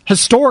stinks,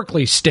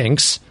 historically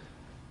stinks,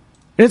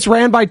 and it's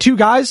ran by two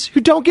guys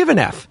who don't give an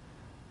F.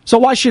 So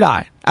why should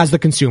I, as the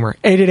consumer?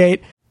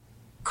 888.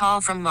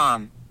 Call from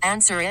mom.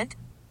 Answer it.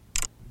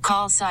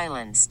 Call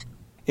silenced.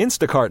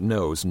 Instacart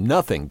knows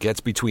nothing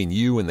gets between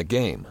you and the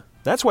game.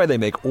 That's why they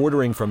make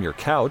ordering from your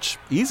couch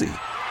easy.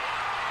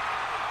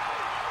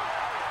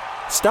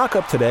 Stock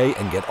up today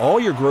and get all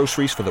your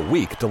groceries for the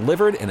week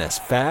delivered in as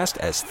fast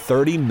as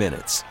 30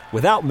 minutes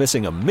without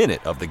missing a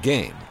minute of the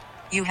game.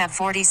 You have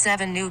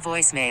 47 new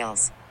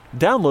voicemails.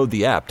 Download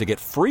the app to get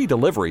free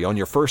delivery on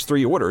your first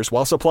 3 orders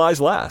while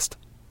supplies last.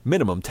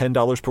 Minimum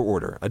 $10 per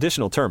order.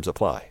 Additional terms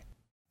apply.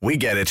 We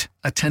get it.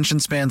 Attention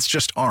spans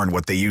just aren't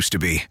what they used to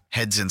be.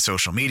 Heads in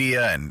social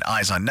media and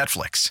eyes on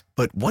Netflix.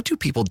 But what do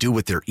people do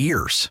with their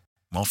ears?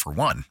 Well, for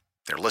one,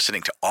 they're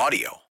listening to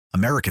audio.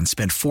 Americans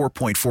spend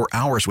 4.4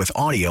 hours with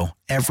audio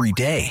every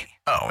day.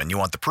 Oh, and you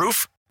want the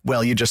proof?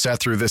 Well, you just sat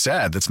through this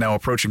ad that's now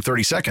approaching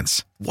 30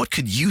 seconds. What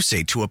could you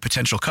say to a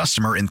potential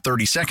customer in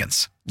 30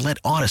 seconds? Let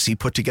Odyssey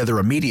put together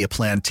a media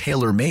plan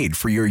tailor-made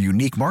for your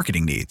unique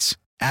marketing needs.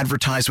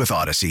 Advertise with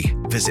Odyssey.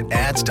 Visit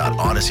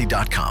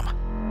ads.odyssey.com.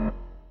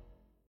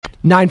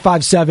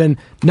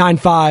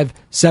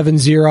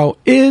 957-9570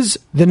 is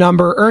the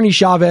number. Ernie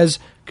Chavez,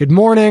 good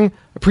morning.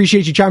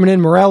 Appreciate you chiming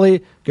in.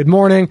 Morelli, good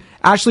morning.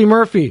 Ashley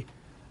Murphy,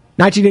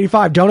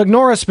 1985. Don't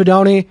ignore us,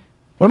 Spadoni.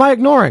 What am I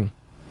ignoring?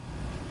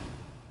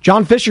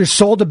 John Fisher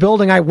sold a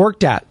building I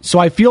worked at, so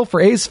I feel for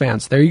A's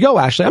fans. There you go,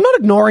 Ashley. I'm not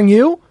ignoring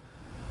you.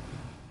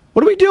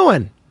 What are we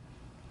doing?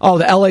 Oh,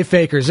 the LA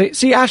Fakers.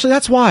 See, Ashley,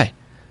 that's why.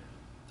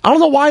 I don't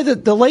know why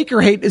the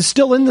Laker hate is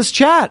still in this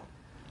chat.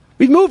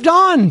 We've moved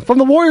on from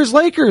the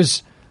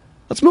Warriors-Lakers.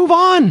 Let's move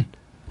on.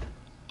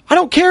 I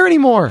don't care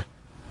anymore.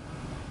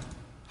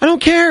 I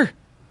don't care.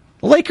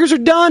 The Lakers are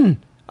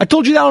done. I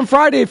told you that on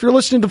Friday if you're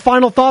listening to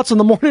Final Thoughts on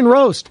the Morning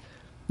Roast.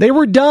 They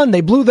were done.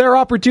 They blew their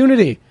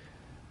opportunity.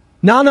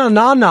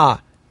 Nah.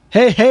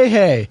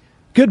 Hey.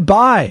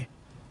 Goodbye.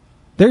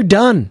 They're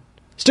done.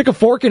 Stick a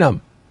fork in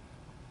them.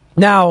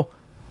 Now,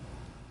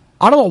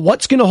 I don't know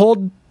what's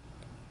going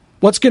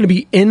to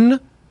be in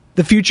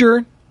the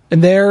future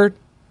and their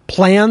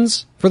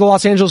plans for the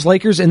Los Angeles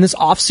Lakers in this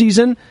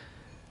offseason,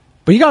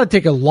 but you got to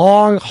take a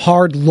long,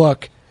 hard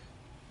look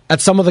at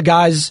some of the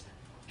guys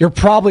you're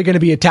probably going to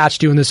be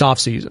attached to in this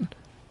offseason.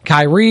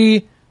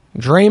 Kyrie,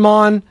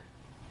 Draymond,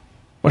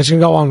 what is going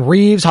to go on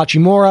Reeves,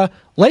 Hachimura.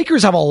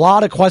 Lakers have a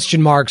lot of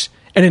question marks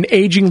and an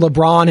aging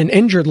LeBron and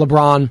injured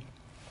LeBron,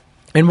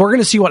 and we're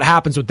going to see what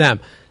happens with them.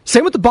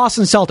 Same with the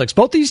Boston Celtics.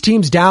 Both these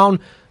teams down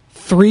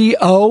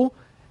 3-0.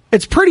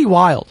 It's pretty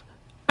wild,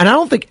 and I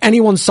don't think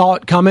anyone saw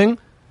it coming.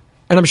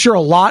 And I'm sure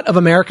a lot of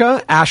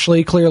America,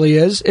 Ashley clearly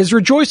is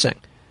rejoicing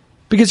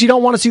because you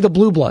don't want to see the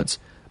Blue Bloods.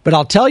 But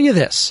I'll tell you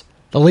this,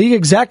 the league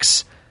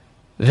execs,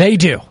 they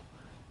do.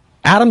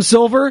 Adam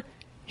Silver,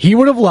 he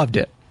would have loved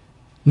it.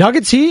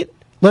 Nuggets Heat,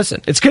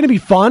 listen, it's going to be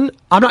fun.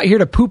 I'm not here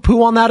to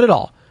poo-poo on that at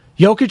all.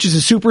 Jokic is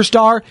a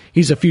superstar.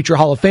 He's a future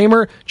Hall of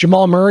Famer.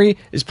 Jamal Murray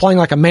is playing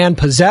like a man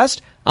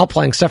possessed. I'm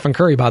playing Stephen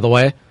Curry, by the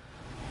way.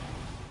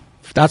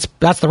 That's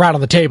the rat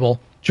on the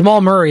table. Jamal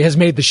Murray has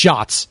made the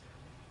shots.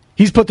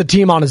 He's put the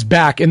team on his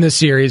back in this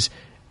series,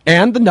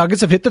 and the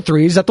Nuggets have hit the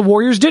threes that the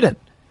Warriors didn't.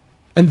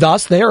 And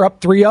thus, they are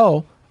up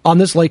 3-0 on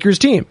this Lakers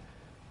team.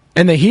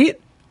 And the Heat,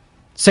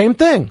 same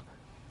thing.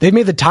 They've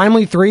made the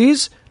timely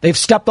threes, they've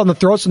stepped on the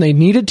throats when they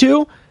needed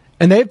to,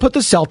 and they've put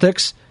the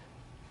Celtics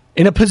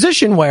in a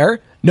position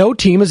where no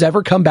team has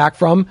ever come back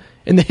from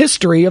in the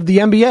history of the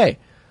NBA.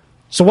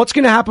 So what's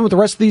going to happen with the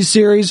rest of these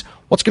series?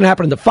 What's going to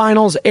happen in the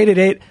finals?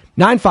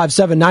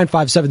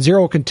 888-957-9570.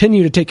 We'll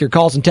continue to take your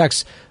calls and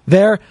texts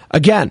there.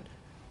 Again,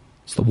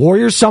 it's the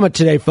Warriors Summit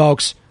today,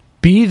 folks.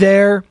 Be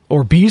there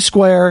or be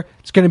square.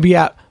 It's going to be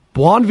at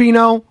Buon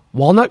Vino,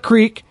 Walnut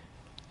Creek,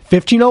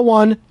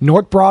 1501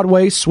 North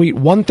Broadway, Suite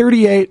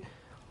 138.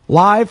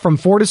 Live from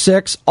 4 to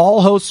 6.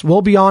 All hosts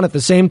will be on at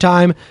the same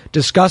time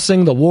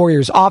discussing the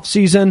Warriors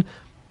offseason.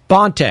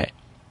 Bonte,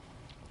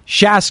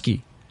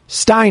 Shasky,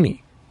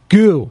 Steiny,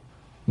 Goo,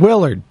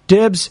 Willard,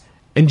 Dibbs,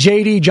 and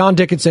JD, John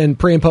Dickinson,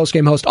 pre- and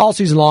post-game host all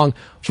season long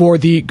for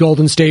the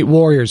Golden State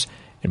Warriors.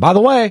 And by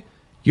the way,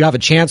 you have a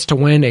chance to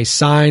win a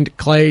signed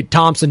Klay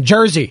Thompson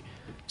jersey.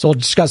 So we'll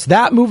discuss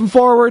that moving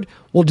forward.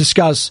 We'll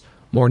discuss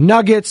more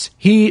Nuggets,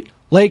 Heat,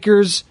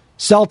 Lakers,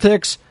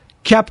 Celtics,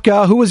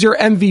 Koepka. Who was your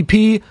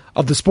MVP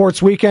of the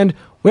sports weekend?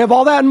 We have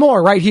all that and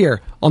more right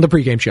here on the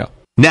pregame show.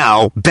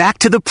 Now, back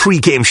to the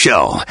pregame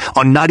show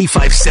on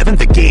 95.7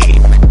 The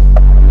Game.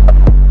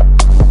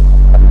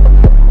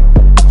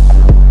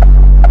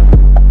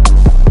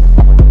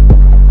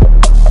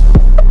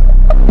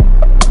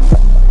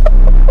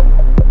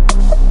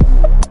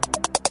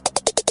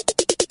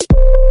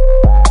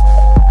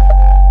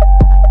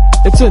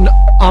 It's an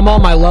I'm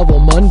on my level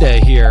Monday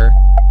here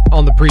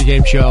on the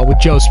pregame show with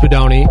Joe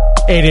Spadoni.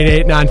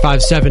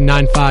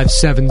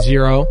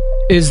 888-957-9570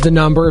 is the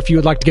number if you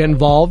would like to get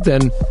involved,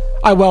 and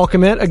I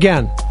welcome it.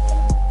 Again,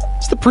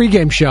 it's the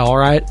pregame show, all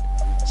right?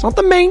 It's not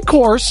the main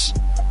course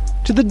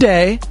to the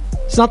day.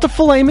 It's not the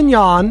filet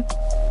mignon.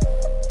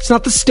 It's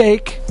not the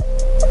steak.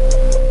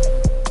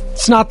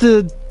 It's not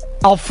the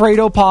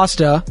Alfredo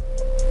pasta.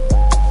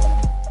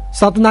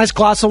 It's not the nice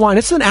glass of wine.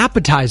 It's an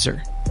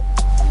appetizer.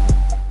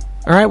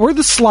 All right, we're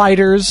the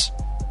sliders.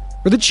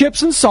 We're the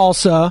chips and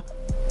salsa.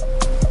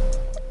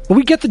 But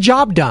we get the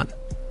job done.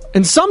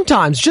 And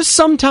sometimes, just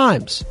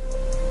sometimes,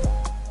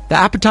 the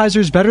appetizer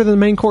is better than the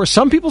main course.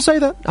 Some people say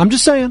that. I'm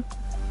just saying.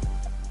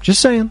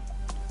 Just saying.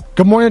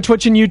 Good morning on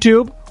Twitch and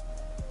YouTube.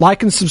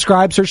 Like and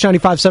subscribe. Search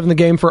 95.7 The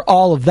Game for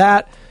all of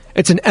that.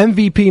 It's an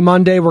MVP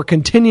Monday. We're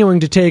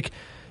continuing to take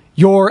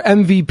your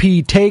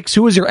MVP takes.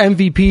 Who is your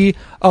MVP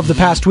of the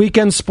past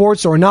weekend?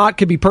 Sports or not.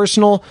 Could be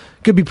personal.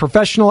 Could be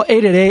professional.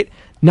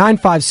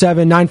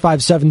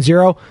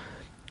 888-957-9570.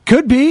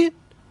 Could be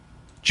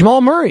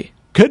Jamal Murray.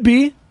 Could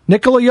be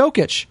Nikola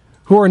Jokic,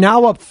 who are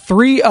now up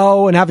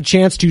 3-0 and have a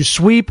chance to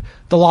sweep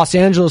the Los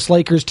Angeles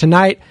Lakers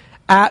tonight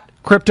at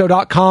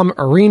Crypto.com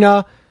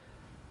Arena.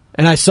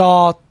 And I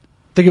saw,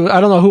 I don't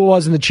know who it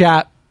was in the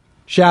chat,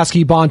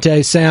 Shasky,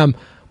 Bonte, Sam,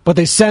 but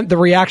they sent the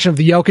reaction of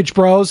the Jokic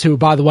bros, who,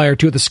 by the way, are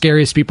two of the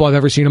scariest people I've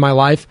ever seen in my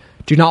life.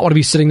 Do not want to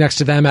be sitting next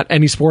to them at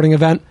any sporting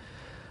event.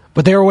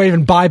 But they were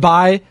waving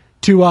bye-bye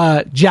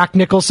to Jack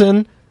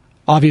Nicholson.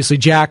 Obviously,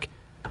 Jack,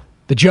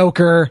 the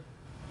Joker,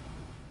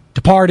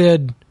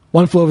 Departed,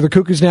 One Flew Over the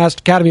Cuckoo's Nest,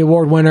 Academy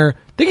Award winner.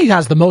 I think he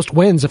has the most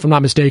wins, if I'm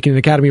not mistaken, in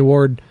Academy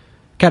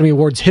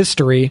Awards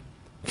history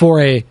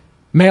for a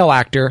male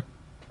actor.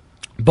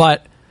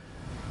 But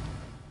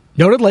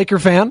noted Laker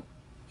fan,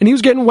 and he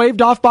was getting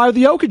waved off by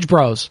the Jokic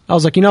bros. I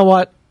was like, you know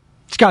what?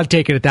 Just got to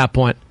take it at that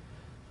point.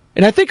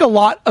 And I think a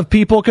lot of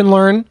people can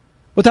learn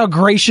without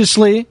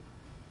graciously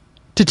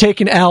to take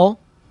an L,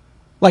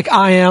 like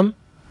I am.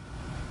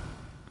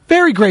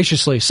 Very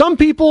graciously. Some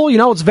people,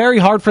 it's very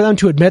hard for them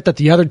to admit that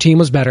the other team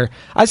was better.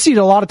 I see it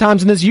a lot of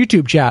times in this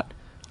YouTube chat.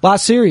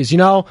 Last series,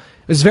 it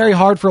was very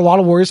hard for a lot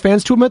of Warriors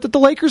fans to admit that the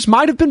Lakers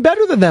might have been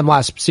better than them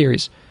last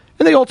series.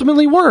 And they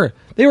ultimately were.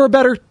 They were a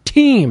better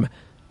team.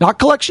 Not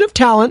collection of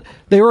talent.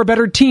 They were a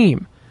better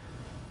team.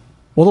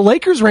 Well, the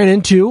Lakers ran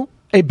into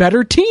a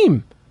better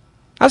team.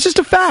 That's just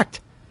a fact.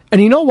 And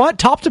you know what?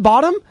 Top to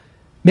bottom,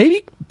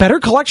 maybe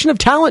better collection of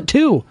talent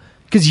too.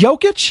 Because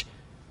Jokic,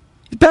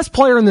 the best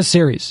player in this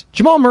series.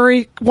 Jamal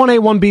Murray, 1A,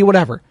 1B,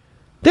 whatever.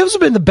 Those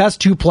have been the best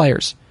two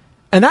players.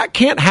 And that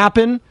can't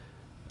happen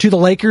to the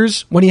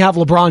Lakers when you have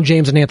LeBron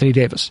James and Anthony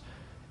Davis.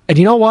 And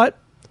you know what?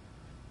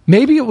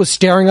 Maybe it was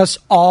staring us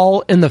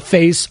all in the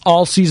face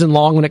all season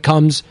long when it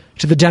comes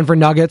to the Denver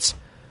Nuggets.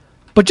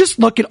 But just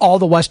look at all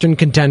the Western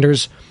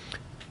contenders.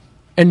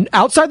 And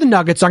outside the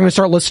Nuggets, I'm going to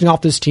start listing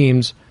off these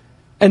teams.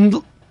 And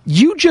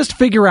you just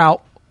figure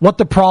out what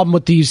the problem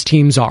with these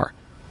teams are.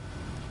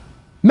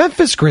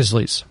 Memphis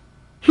Grizzlies.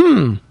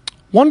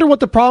 Wonder what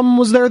the problem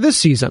was there this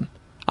season.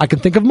 I can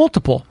think of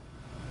multiple.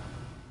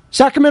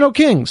 Sacramento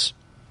Kings.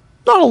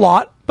 Not a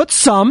lot, but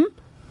some.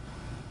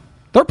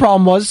 Their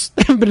problem was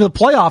they haven't been to the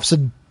playoffs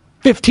in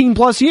 15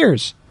 plus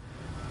years.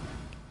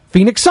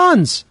 Phoenix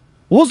Suns.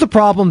 What was the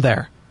problem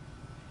there?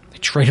 They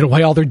traded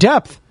away all their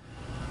depth.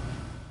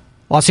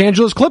 Los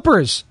Angeles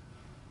Clippers.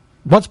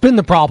 What's been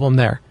the problem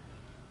there?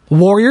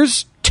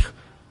 Warriors.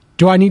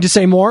 Do I need to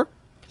say more?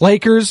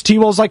 Lakers.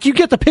 T-Will's like, you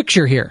get the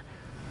picture here.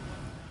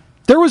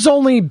 There was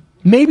only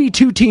maybe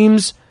two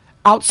teams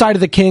outside of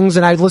the Kings,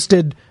 and I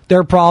listed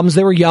their problems.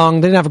 They were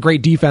young. They didn't have a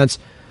great defense.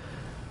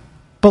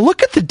 But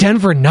look at the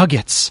Denver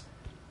Nuggets.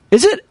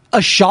 Is it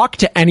a shock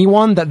to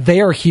anyone that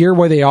they are here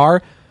where they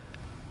are?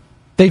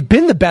 They've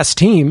been the best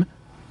team.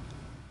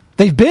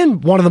 They've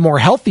been one of the more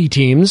healthy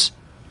teams.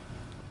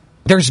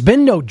 There's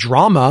been no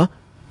drama.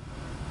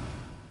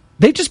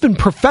 They've just been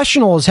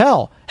professional as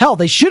hell. Hell,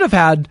 they should have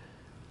had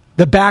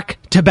the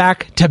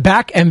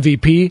back-to-back-to-back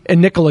MVP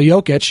in Nikola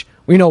Jokic.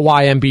 We know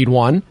why Embiid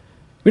won.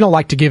 We don't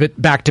like to give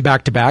it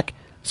back-to-back-to-back.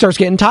 It starts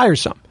getting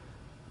tiresome.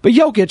 But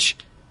Jokic,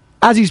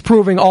 as he's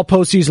proving all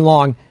postseason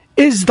long,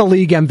 is the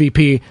league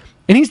MVP,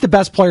 and he's the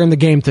best player in the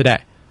game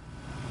today.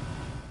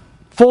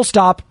 Full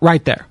stop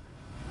right there.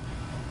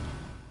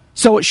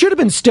 So it should have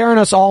been staring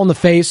us all in the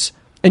face,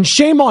 and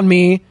shame on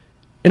me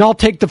And I'll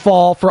take the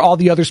fall for all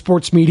the other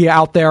sports media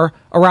out there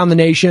around the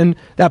nation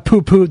that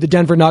poo-pooed the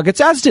Denver Nuggets,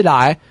 as did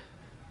I.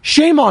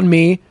 Shame on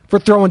me for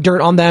throwing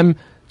dirt on them,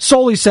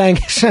 solely saying,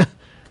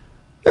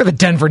 they're the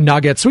Denver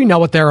Nuggets. We know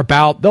what they're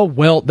about. They'll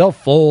wilt. They'll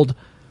fold.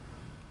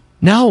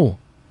 No.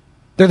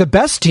 They're the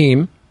best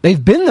team.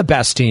 They've been the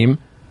best team.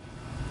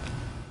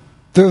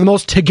 They're the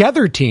most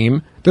together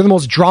team. They're the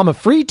most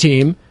drama-free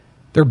team.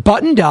 They're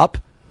buttoned up.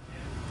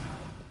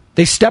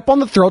 They step on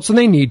the throats when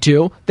they need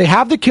to. They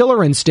have the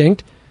killer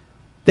instinct.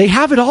 They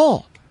have it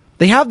all.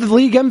 They have the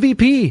league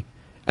MVP.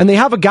 And they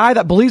have a guy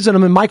that believes in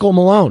him in Michael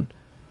Malone.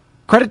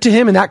 Credit to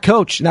him and that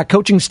coach and that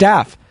coaching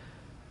staff.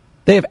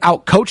 They have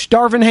outcoached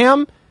Darvin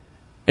Ham.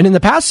 And in the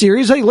past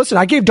series, hey, listen,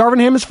 I gave Darvin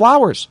Ham his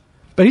flowers.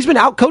 But he's been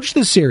outcoached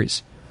this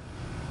series.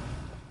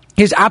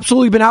 He's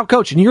absolutely been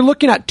outcoached. And you're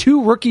looking at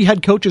two rookie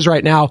head coaches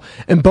right now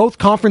in both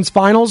conference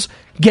finals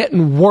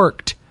getting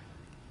worked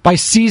by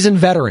seasoned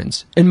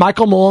veterans. And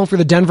Michael Malone for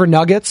the Denver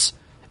Nuggets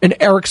and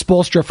Eric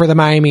Spoelstra for the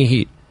Miami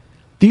Heat.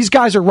 These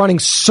guys are running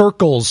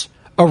circles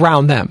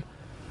around them.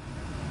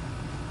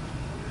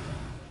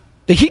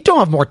 The Heat don't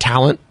have more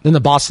talent than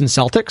the Boston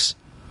Celtics.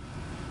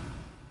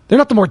 They're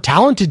not the more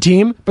talented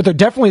team, but they're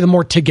definitely the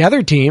more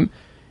together team.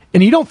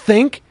 And you don't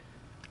think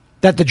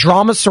that the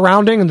drama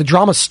surrounding and the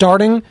drama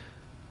starting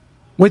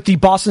with the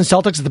Boston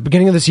Celtics at the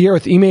beginning of this year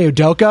with Ime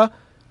Udoka,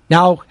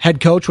 now head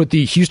coach with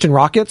the Houston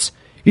Rockets,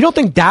 you don't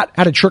think that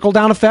had a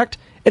trickle-down effect?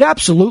 It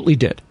absolutely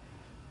did.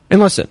 And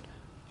listen,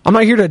 I'm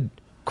not here to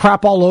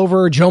crap all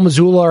over Joe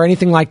Mazzulla or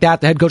anything like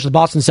that, the head coach of the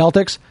Boston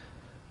Celtics,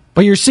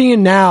 but you're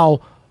seeing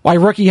now why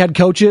rookie head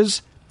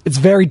coaches, it's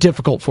very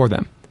difficult for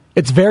them.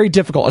 It's very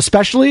difficult,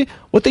 especially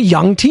with a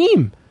young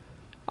team.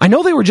 I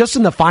know they were just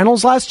in the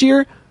finals last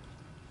year,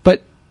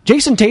 but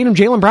Jason Tatum,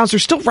 Jaylen Brown, they're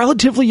still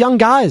relatively young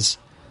guys.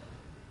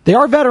 They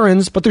are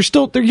veterans, but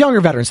they're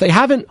younger veterans. They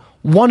haven't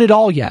won it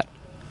all yet.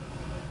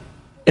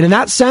 And in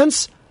that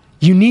sense,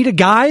 you need a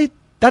guy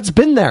that's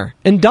been there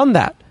and done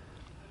that.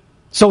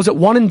 So is it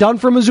one and done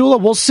for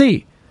Mazzulla? We'll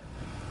see.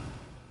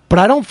 But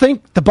I don't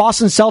think the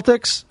Boston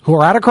Celtics, who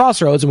are at a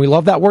crossroads, and we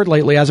love that word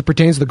lately as it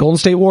pertains to the Golden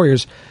State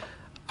Warriors,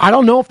 I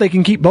don't know if they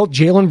can keep both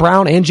Jaylen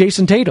Brown and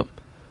Jason Tatum.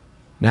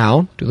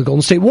 Now, do the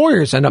Golden State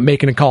Warriors end up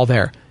making a call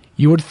there?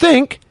 You would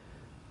think,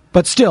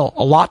 but still,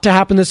 a lot to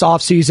happen this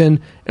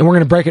offseason, and we're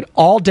going to break it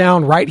all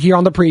down right here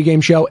on the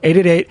pregame show,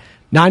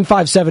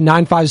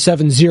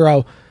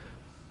 888-957-9570.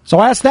 So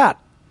I ask that.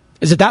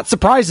 Is it that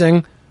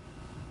surprising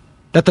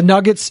that the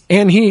Nuggets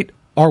and Heat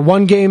are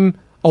one game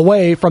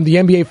away from the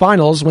NBA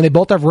Finals when they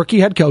both have rookie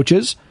head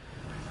coaches,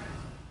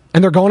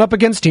 and they're going up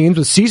against teams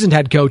with seasoned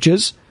head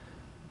coaches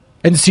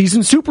and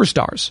seasoned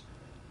superstars?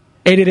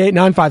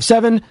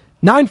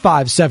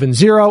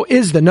 888-957-9570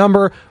 is the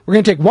number. We're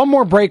going to take one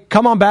more break.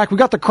 Come on back. We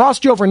got the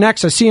crossover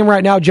next. I see him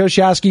right now, Joe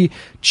Shasky,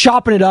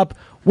 chopping it up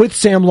with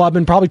Sam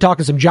Lubman, probably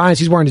talking some Giants.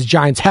 He's wearing his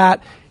Giants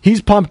hat.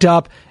 He's pumped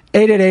up.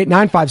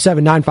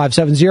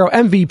 888-957-9570,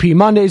 MVP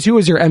Mondays. Who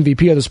is your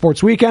MVP of the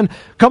sports weekend?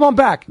 Come on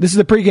back. This is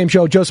the pregame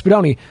show. Joe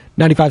Spadoni,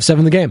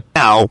 95.7 The Game.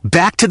 Now,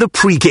 back to the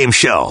pregame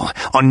show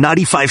on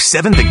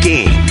 95.7 The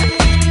Game.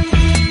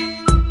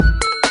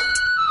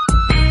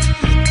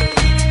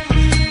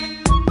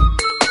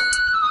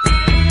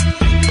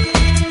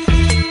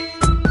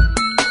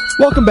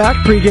 Welcome back,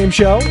 pregame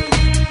show.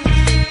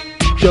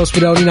 Joe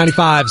Spadoni,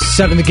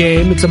 95.7 The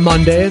Game. It's a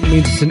Monday. It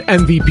means it's an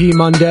MVP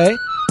Monday.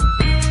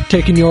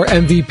 Taking your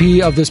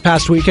MVP of this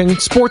past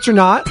weekend, sports or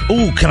not.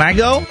 Ooh, can I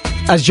go?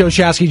 As Joe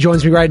Shasky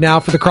joins me right now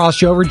for the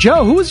crossover.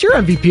 Joe, who was your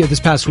MVP of this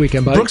past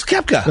weekend, buddy? Brooks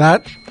Koepka.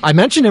 That I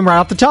mentioned him right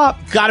off the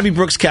top. Got to be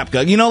Brooks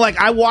Koepka. You know, like,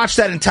 I watched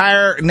that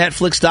entire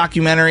Netflix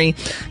documentary,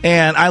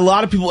 and a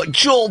lot of people like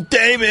Joel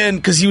Damon,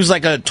 because he was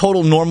like a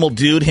total normal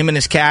dude, him and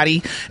his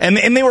caddy, and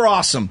they were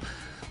awesome.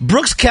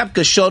 Brooks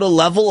Koepka showed a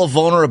level of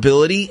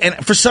vulnerability,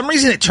 and for some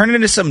reason it turned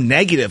into some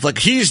negative. Like,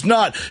 he's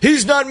not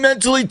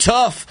mentally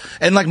tough.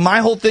 And like, my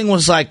whole thing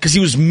was like, because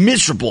he was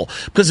miserable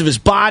because of his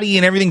body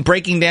and everything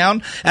breaking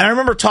down. And I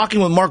remember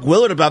talking with Mark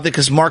Willard about it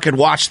because Mark had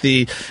watched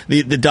the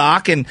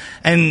doc, and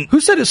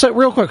who said it? So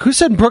real quick, who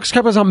said Brooks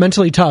Koepka's not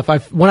mentally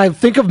tough? When I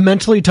think of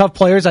mentally tough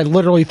players, I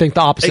literally think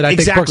the opposite. I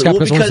think Brooks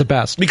Koepka's one of the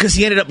best. Because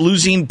he ended up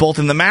losing both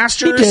in the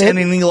Masters and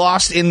then he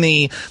lost in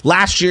the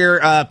last year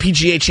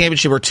PGA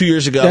Championship, or 2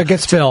 years ago. That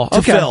gets Phil.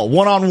 Phil,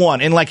 one-on-one,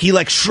 and like, he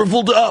like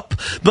shriveled up.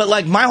 But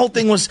like, my whole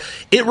thing was,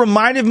 it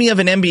reminded me of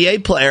an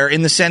NBA player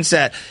in the sense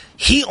that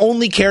he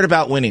only cared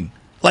about winning.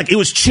 Like, it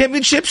was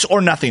championships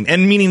or nothing,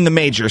 and meaning the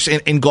majors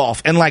in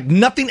golf, and like,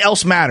 nothing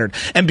else mattered.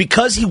 And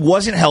because he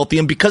wasn't healthy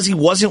and because he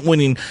wasn't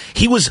winning,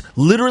 he was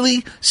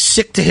literally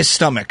sick to his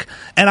stomach.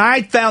 And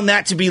I found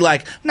that to be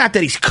like, not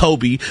that he's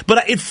Kobe,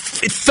 but it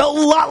felt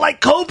a lot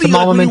like Kobe. The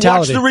mama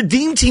mentality. You watch the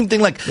Redeem Team thing,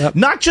 like,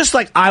 not just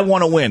like, I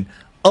want to win.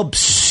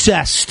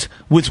 Obsessed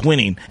with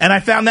winning, and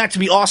I found that to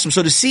be awesome.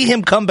 So to see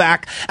him come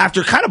back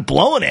after kind of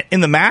blowing it in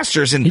the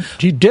Masters, and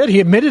he did, he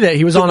admitted it.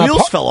 He was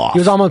wheels fell off. He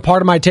was on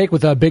part of my take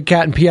with Big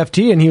Cat and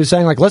PFT, and he was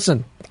saying like,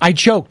 "Listen, I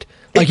choked.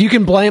 Like, you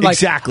can blame, like,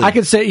 exactly. I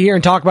could sit here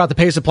and talk about the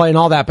pace of play and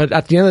all that, but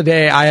at the end of the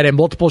day, I had a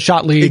multiple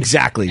shot lead.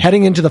 Exactly.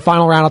 Heading into the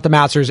final round at the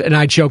Masters, and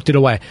I choked it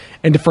away.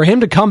 And for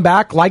him to come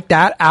back like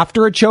that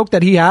after a choke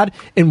that he had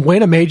and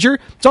win a major,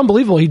 it's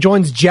unbelievable. He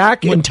joins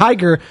Jack and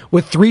Tiger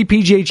with 3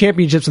 PGA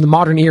championships in the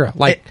modern era.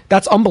 Like,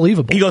 that's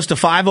unbelievable. He goes to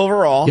 5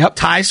 overall,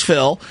 ties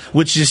Phil,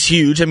 which is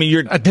huge. I mean,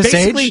 you're at this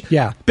age,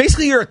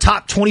 basically you're a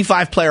top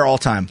 25 player all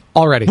time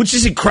already, which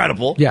is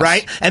incredible, yes.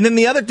 right? And then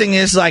the other thing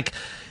is, like,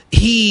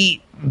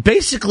 he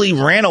basically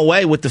ran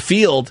away with the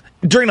field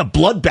during a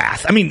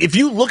bloodbath. I mean, if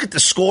you look at the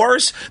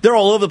scores, they're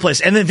all over the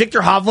place. And then Victor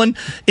Hovland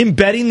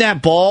embedding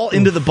that ball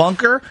into the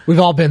bunker. We've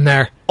all been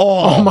there.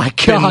 Oh my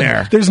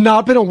God. There's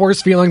not been a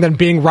worse feeling than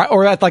being right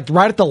at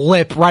the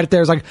lip, right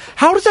there. It's like,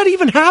 how does that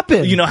even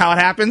happen? You know how it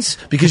happens?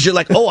 Because you're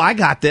like, oh, I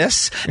got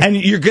this. And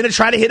you're going to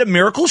try to hit a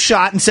miracle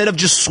shot instead of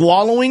just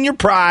swallowing your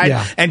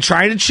pride and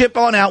trying to chip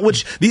on out,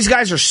 which these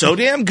guys are so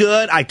damn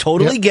good. I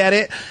totally get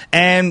it.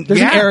 And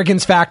there's an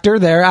arrogance factor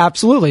there,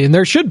 absolutely. And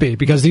there should be,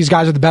 because these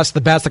guys are the best of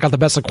the best. They got the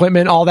best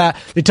equipment, all that.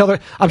 They tell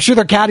I'm sure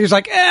their caddy's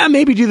like,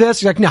 maybe do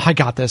this. You're like, no, I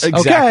got this.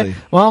 Exactly. Okay.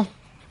 Well,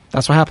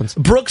 that's what happens.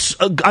 Brooks,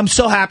 I'm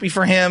so happy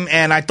for him,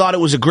 and I thought it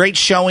was a great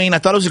showing. I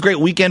thought it was a great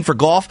weekend for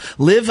golf.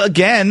 Liv,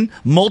 again,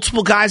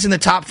 multiple guys in the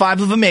top 5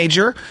 of a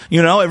major.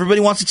 You know, everybody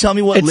wants to tell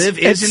me what Liv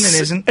isn't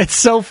and isn't. It's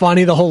so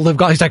funny, the whole Liv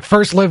golf. He's like,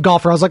 first Liv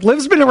golfer. I was like,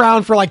 Liv's been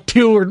around for like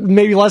 2 or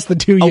maybe less than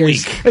 2 years. A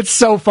week. It's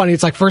so funny.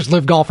 It's like, first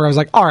Liv golfer. I was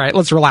like, all right,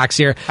 let's relax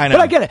here. I know.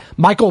 But I get it.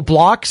 Michael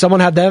Block, someone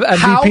had the MVP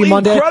How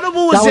Monday.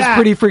 Incredible was that was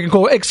pretty freaking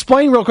cool.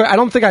 Explain real quick. I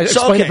don't think I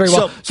explained it very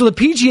well. So the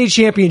PGA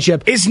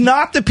Championship is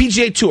not the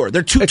PGA Tour.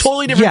 They're two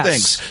totally different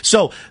things.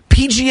 So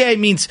PGA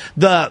means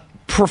the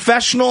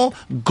professional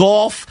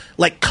golf,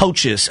 like,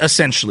 coaches,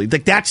 essentially.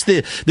 Like, there's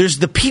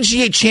the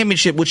PGA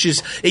Championship, which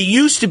is, it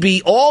used to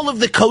be all of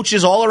the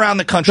coaches all around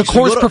the country.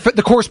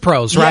 The course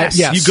pros, right?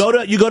 Yes.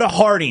 You go to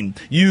Harding,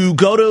 you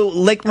go to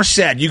Lake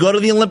Merced, you go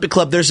to the Olympic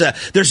Club. There's a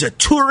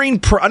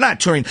touring pro, not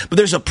touring, but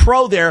there's a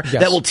pro there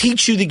that will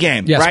teach you the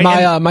game. Yes,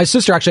 right? My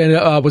sister actually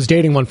was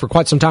dating one for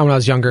quite some time when I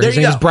was younger. His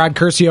name is Brad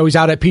Curcio. He's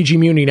out at PG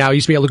Muni now. He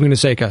used to be at Laguna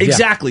Seca.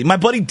 Exactly. My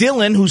buddy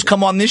Dylan, who's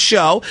come on this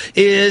show,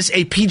 is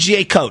a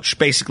PGA coach,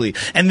 basically.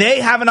 And they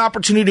have an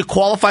opportunity to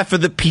qualify for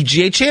the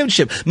PGA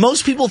Championship.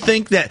 Most people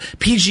think that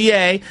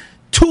PGA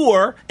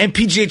Tour and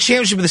PGA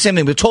Championship are the same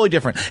thing, but totally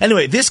different.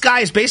 Anyway, this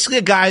guy is basically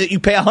a guy that you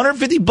pay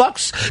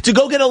 $150 to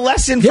go get a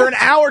lesson for an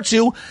hour or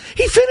two.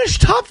 He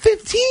finished top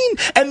 15,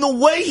 and the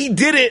way he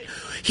did it,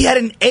 he had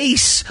an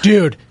ace.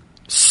 Dude.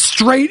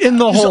 Straight in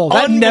the hole.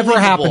 That never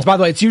happens. By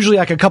the way, it's usually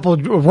like a couple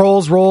of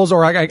rolls,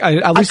 or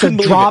at least a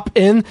drop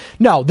in.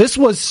 No, this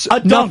was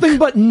nothing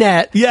but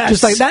net. Yes.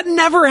 Just like, that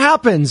never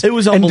happens. It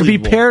was unbelievable.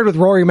 And to be paired with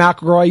Rory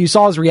McIlroy, you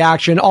saw his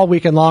reaction all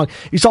weekend long.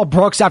 You saw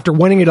Brooks, after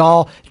winning it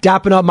all,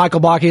 dapping up Michael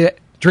Blocky.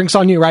 Drinks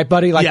on you, right,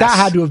 buddy? Like, that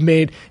had to have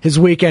made his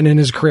weekend and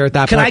his career at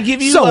that point. Can I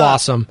give you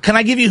awesome? Can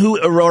I give you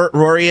who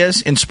Rory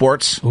is in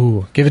sports?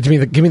 Ooh, give it to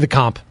me. Give me the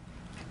comp.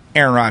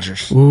 Aaron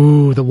Rodgers.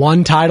 Ooh, the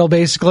one title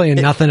basically and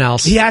nothing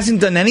else. He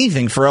hasn't done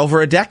anything for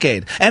over a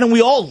decade. And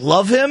we all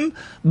love him,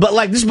 but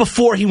like, this is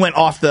before he went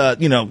off the,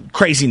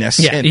 craziness.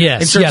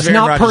 Yes,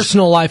 not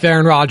personal life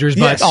Aaron Rodgers,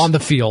 but on the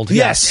field.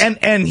 Yes.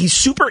 And he's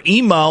super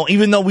emo,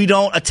 even though we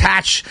don't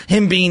attach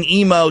him being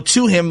emo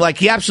to him. Like,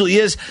 he absolutely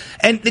is.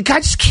 And the guy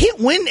just can't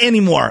win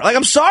anymore. Like,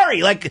 I'm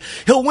sorry. Like,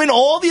 he'll win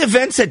all the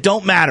events that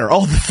don't matter.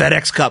 Oh, the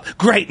FedEx Cup.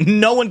 Great.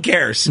 No one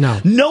cares.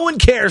 No one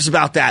cares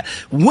about that.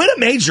 Win a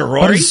major,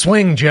 Rory. But his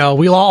swing, Joe.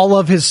 We all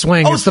love his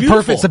swing. Oh, it's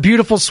a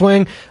beautiful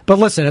swing. But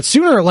listen, it's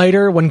sooner or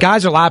later, when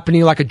guys are lapping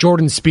you like a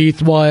Jordan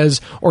Spieth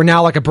was, or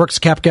now like a Brooks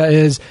Koepka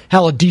is,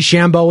 hell, a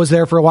DeChambeau was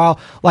there for a while.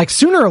 Like,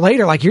 sooner or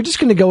later, like, you're just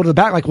going to go to the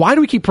back. Like, why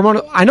do we keep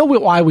promoting? I know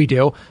why we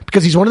do,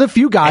 because he's one of the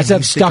few guys that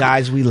have stuck. The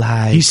guys we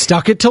like. He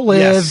stuck it to live.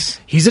 Yes.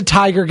 He's a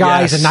Tiger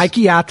guy. Yes. He's a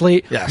Nike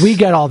athlete. Yes. We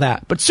get all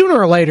that. But sooner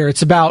or later,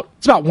 it's about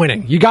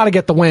winning. You got to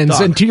get the wins.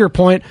 And to your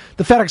point,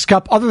 the FedEx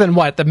Cup, other than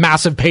the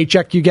massive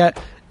paycheck you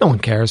get, no one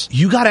cares.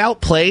 You got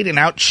outplayed and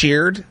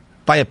outcheered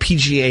by a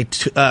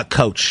PGA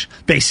coach,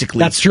 basically.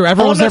 That's true.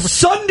 Everyone's on there a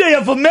Sunday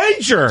of a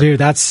major.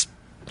 Dude,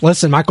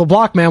 listen, Michael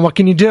Block, man, what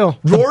can you do?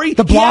 Rory,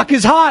 the block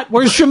is hot.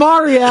 Where's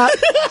Shamari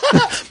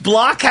at?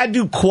 Block had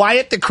to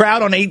quiet the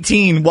crowd on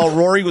 18 while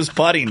Rory was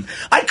putting.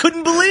 I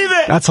couldn't believe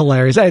it. That's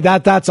hilarious. Hey,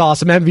 that's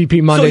awesome.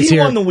 MVP Monday's here. So he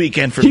here. won the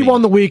weekend for me. He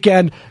won the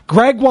weekend.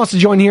 Greg wants to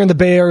join here in the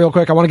Bay Area real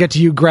quick. I want to get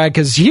to you, Greg,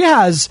 because he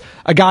has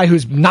a guy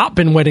who's not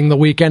been winning the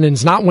weekend and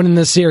is not winning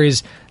this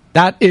series.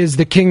 That is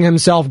the king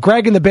himself,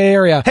 Greg in the Bay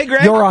Area. Hey,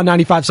 Greg. You're on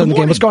 95.7 The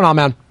Game. What's going on,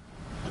 man?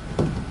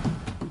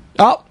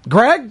 Oh,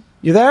 Greg,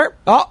 you there?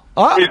 There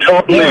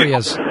he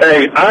is.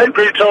 Hey, I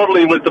agree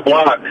totally with the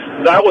block.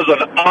 That was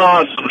an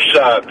awesome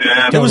shot,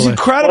 man. It was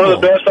incredible. One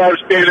of the best I've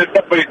skated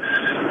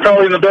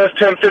probably in the best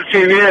 10,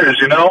 15 years,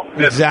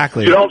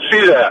 Exactly. You don't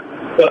see that.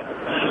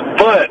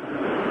 But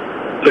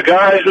the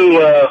guy who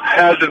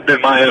hasn't been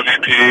my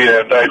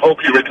MVP, and I hope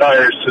he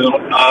retires soon,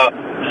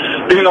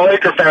 being a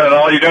Laker fan and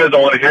all, you guys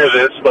don't want to hear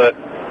this, but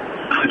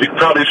you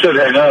probably should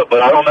hang up,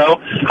 but I don't know.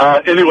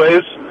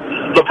 Anyways,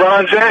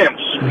 LeBron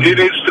James, he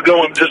needs to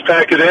go and just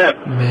pack it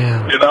in.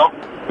 Man.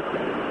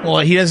 Well,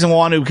 he doesn't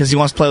want to because he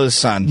wants to play with his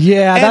son.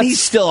 Yeah, and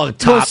he's still a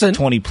top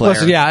 20 player.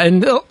 Listen, yeah,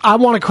 and I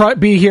want to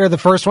be here the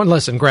first one.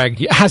 Listen,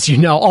 Greg, as you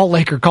know, all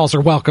Laker calls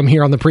are welcome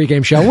here on the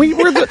pregame show.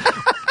 We're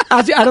the...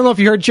 I don't know if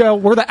you heard, Joe,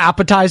 we're the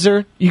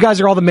appetizer. You guys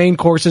are all the main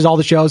courses, all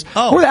the shows.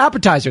 Oh. We're the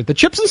appetizer. The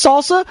chips and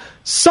salsa,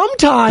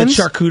 sometimes...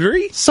 The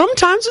charcuterie?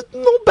 Sometimes it's a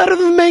little better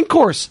than the main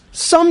course.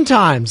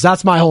 Sometimes.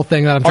 That's my whole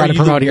thing that I'm trying to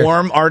promote here. Are you the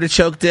warm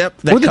artichoke dip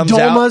that comes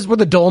out? We're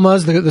the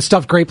dolmas, the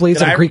stuffed grape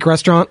leaves at a Greek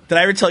restaurant. Did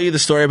I ever tell you the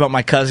story about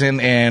my cousin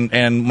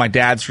and my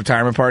dad's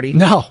retirement party?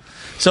 No.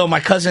 So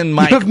my cousin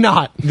Mike... You have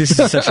not. This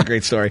is such a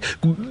great story.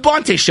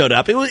 Bonte showed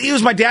up. It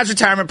was my dad's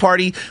retirement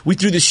party. We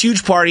threw this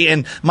huge party,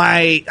 and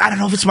I don't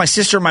know if it's my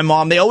sister or my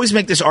mom, they always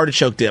make this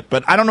artichoke dip,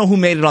 but I don't know who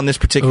made it on this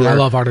particular... Ooh, I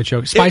love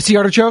artichoke. Spicy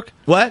artichoke?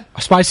 What?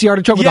 A spicy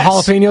artichoke with the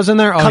jalapenos in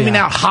there? Coming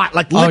out hot,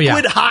 like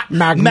liquid hot,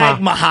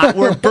 magma hot,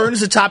 where it burns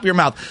the top of your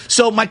mouth.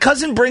 So my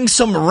cousin brings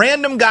some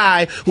random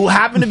guy who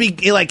happened to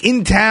be like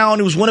in town,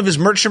 who was one of his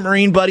merchant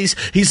marine buddies.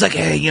 He's like,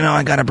 hey,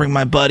 I got to bring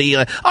my buddy.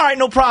 Like, all right,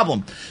 no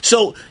problem.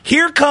 So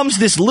here comes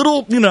this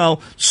little,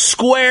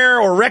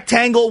 square or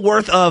rectangle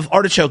worth of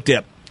artichoke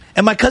dip.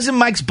 And my cousin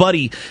Mike's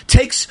buddy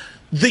takes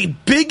the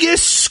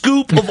biggest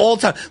scoop of all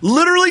time.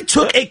 Literally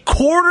took a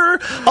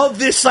quarter of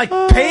this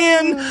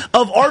pan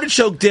of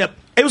artichoke dip.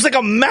 It was like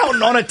a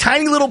mountain on a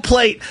tiny little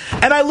plate.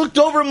 And I looked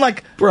over him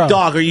like, bro,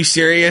 dog, are you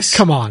serious?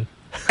 Come on.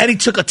 And he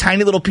took a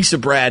tiny little piece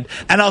of bread.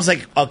 And I was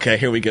like, okay,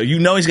 here we go. He's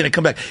going to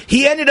come back.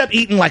 He ended up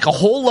eating like a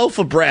whole loaf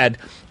of bread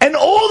and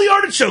all the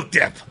artichoke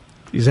dip.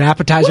 He's an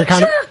appetizer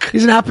kind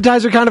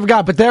of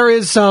guy, but there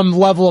is some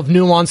level of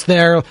nuance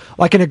there.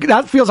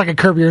 That feels like a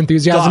Curb Your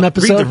Enthusiasm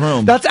episode. Read the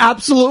room. That's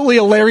absolutely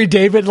a Larry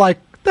David,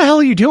 the hell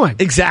are you doing?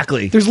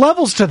 Exactly. There's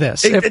levels to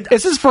this.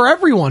 This is for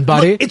everyone,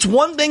 buddy. Look, it's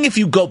one thing if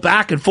you go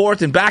back and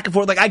forth.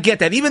 I get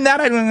that. Even that,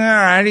 all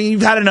right,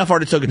 you've had enough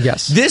artichoke.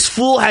 Yes. This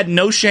fool had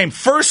no shame.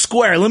 First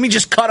square, let me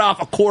just cut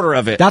off a quarter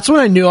of it. That's when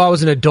I knew I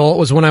was an adult,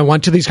 was when I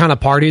went to these kind of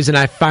parties and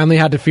I finally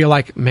had to feel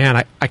like,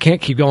 man, I can't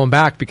keep going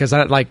back because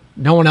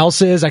no one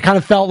else is. I kind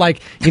of felt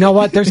like, you know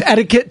what, there's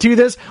etiquette to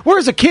this.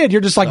 Whereas a kid, you're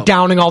just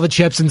downing all the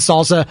chips and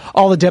salsa,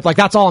 all the dip.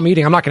 That's all I'm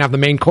eating. I'm not going to have the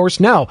main course.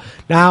 No.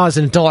 Now as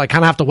an adult, I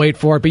kind of have to wait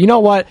for it. But you know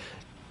what?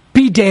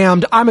 Be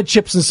damned. I'm a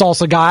chips and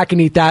salsa guy. I can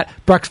eat that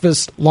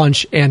breakfast,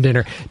 lunch, and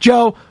dinner.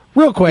 Joe,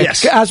 real quick,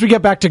 as we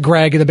get back to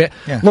Greg in a bit,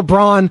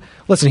 LeBron,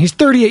 listen, he's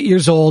 38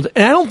 years old,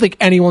 and I don't think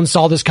anyone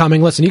saw this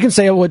coming. Listen, you can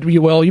say what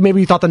you will.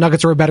 Maybe you thought the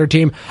Nuggets were a better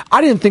team. I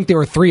didn't think they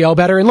were 3-0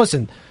 better. And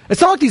listen, it's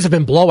not like these have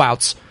been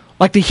blowouts.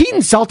 Like the Heat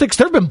and Celtics,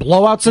 there have been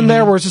blowouts in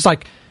there where it's just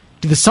like,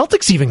 do the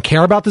Celtics even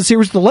care about the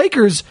series? The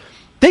Lakers,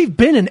 they've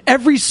been in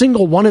every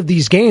single one of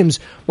these games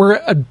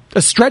where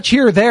a stretch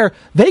here or there,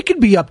 they could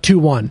be up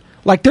 2-1.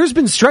 There's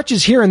been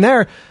stretches here and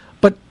there,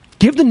 but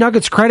give the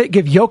Nuggets credit,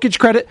 give Jokic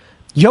credit.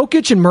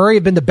 Jokic and Murray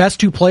have been the best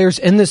two players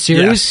in this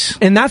series,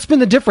 and that's been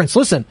the difference.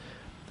 Listen,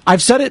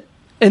 I've said it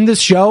in this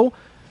show.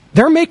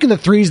 They're making the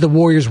threes the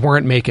Warriors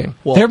weren't making.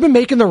 They've been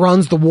making the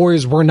runs the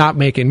Warriors were not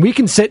making. We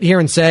can sit here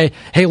and say,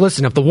 hey,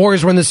 listen, if the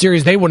Warriors win the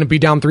series, they wouldn't be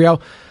down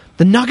 3-0.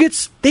 The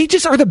Nuggets, they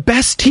just are the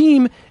best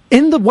team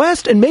in the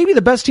West and maybe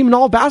the best team in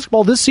all of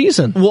basketball this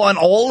season. Well, and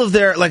all of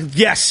their,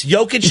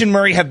 Jokic and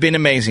Murray have been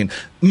amazing.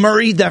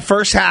 Murray, that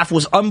first half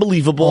was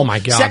unbelievable. Oh, my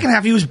God. Second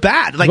half, he was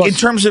bad. In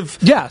terms of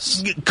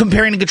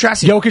comparing and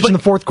contrasting. Jokic in the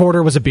fourth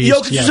quarter was a beast.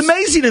 Jokic was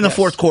amazing in the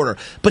fourth quarter.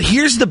 But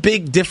here's the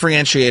big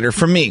differentiator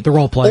for me. The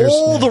role players.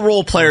 All the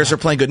role players are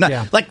playing good.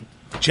 Now,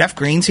 Jeff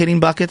Green's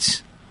hitting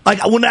buckets.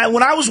 When I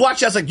was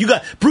watching, I was like, you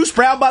got Bruce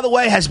Brown, by the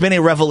way, has been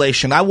a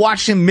revelation. I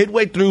watched him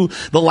midway through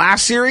the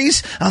last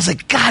series, and I was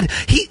like, God,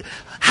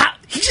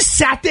 he just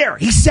sat there.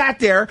 He sat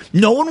there.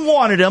 No one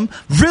wanted him.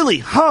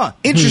 Really?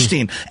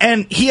 Interesting.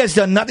 And he has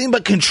done nothing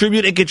but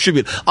contribute and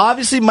contribute.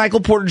 Obviously,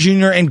 Michael Porter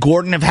Jr. and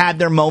Gordon have had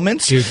their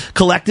moments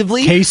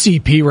collectively.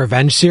 KCP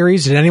revenge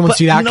series. Did anyone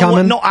see that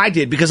coming? No, I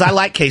did because I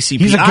like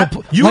KCP.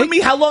 And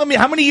me,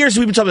 how many years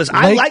have we been talking about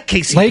this? I like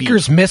KCP.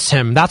 Lakers miss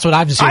him. That's what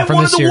I've seen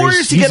from this series. I wanted the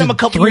Warriors to get him a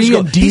couple years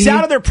ago. He's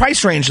out of their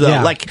price range, though.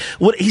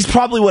 Yeah. He's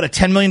probably, a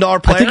 $10 million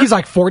player? I think he's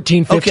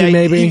 14, 15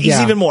 maybe. He's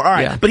even more. All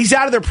right. Yeah. But he's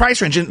out of their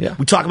price range. And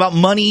we talk about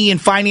money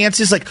and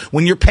finances.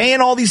 When you're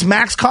paying all these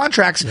max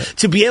contracts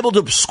to be able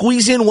to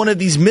squeeze in one of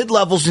these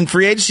mid-levels in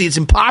free agency, it's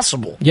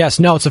impossible. Yes,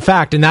 no, it's a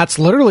fact. And that's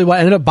literally what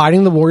ended up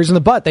biting the Warriors in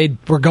the butt. They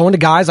were going to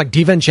guys like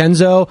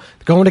DiVincenzo,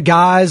 going to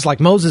guys like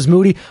Moses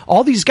Moody,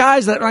 all these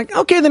guys that are like,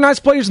 okay, they're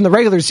nice players in the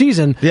regular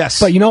season. Yes.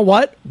 But you know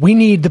what? We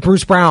need the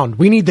Bruce Brown.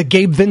 We need the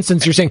Gabe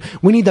Vincents, you're saying.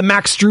 We need the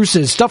Max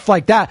Struses, stuff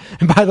like that.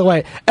 And by the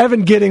way,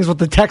 Evan Giddings with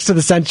the text of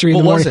the century in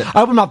the morning. I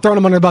hope I'm not throwing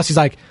him under the bus. He's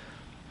like,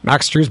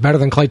 Max Strus better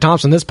than Klay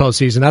Thompson this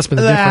postseason. That's been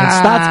the difference.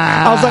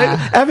 I was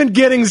like, Evan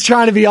Giddings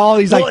trying to be all.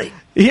 He's like,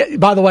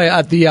 by the way,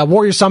 at the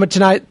Warriors Summit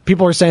tonight,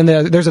 people were saying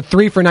that there's a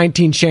 3 for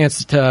 19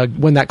 chance to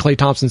win that Klay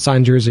Thompson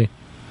signed jersey.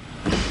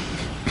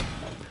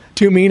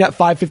 Too mean at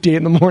 5:58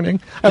 in the morning.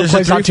 There's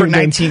a 3 for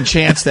 19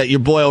 chance that your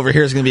boy over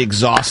here is going to be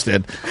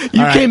exhausted.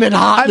 You came in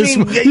hot.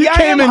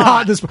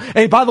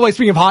 Hey, by the way,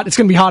 speaking of hot, it's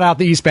going to be hot out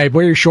the East Bay.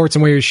 Wear your shorts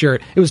and wear your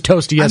shirt. It was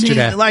toasty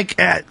yesterday.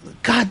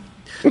 God.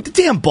 The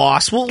damn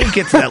boss. We'll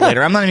get to that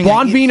later. I'm not even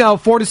Juan Vino,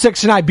 4 to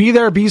 6 tonight. Be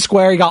there, be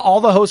square. You got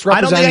all the hosts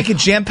representing. I don't think I could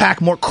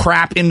jam-pack more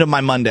crap into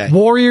my Monday.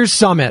 Warriors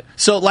Summit.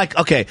 So,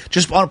 okay,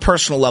 just on a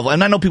personal level,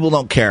 and I know people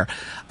don't care.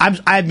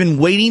 I've been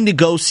waiting to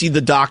go see the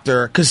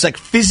doctor because,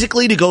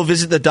 physically to go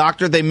visit the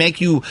doctor, they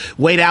make you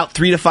wait out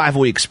 3 to 5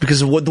 weeks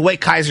because of the way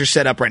Kaiser's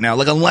set up right now.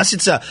 Unless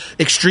it's a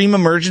extreme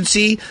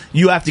emergency,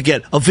 you have to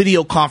get a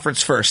video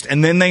conference first,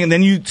 and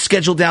then you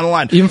schedule down the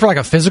line. Even for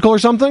a physical or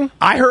something?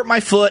 I hurt my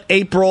foot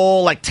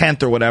April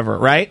 10th or whatever,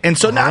 right? And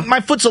so now my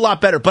foot's a lot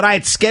better, but I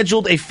had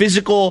scheduled a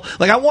physical.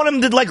 I want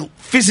him to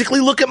physically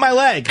look at my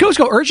leg. You can always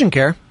go urgent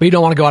care, but you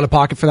don't want to go out of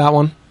pocket for that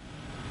one.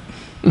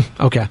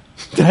 Okay.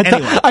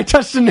 Anyway, I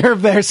touched a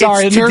nerve there.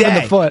 Sorry, a nerve in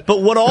the foot.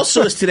 But what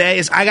also is today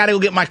is I got to go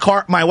get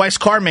my wife's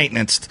car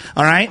maintenance.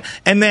 All right,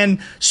 and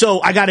then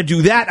so I got to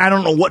do that. I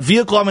don't know what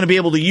vehicle I'm going to be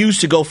able to use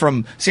to go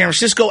from San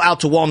Francisco out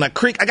to Walnut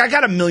Creek. I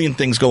got a million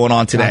things going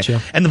on today.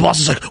 Gotcha. And the boss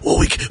is like,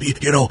 "Well,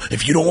 if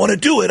you don't want to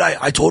do it,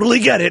 I totally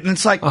get it." And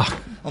it's like,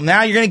 well,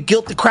 now you're going to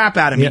guilt the crap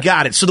out of me. Yeah. You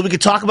got it. So that we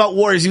could talk about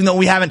Warriors, even though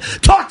we haven't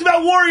talked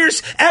about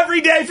Warriors every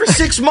day for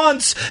 6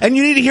 months, and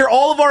you need to hear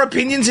all of our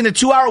opinions in a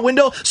 2-hour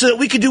window so that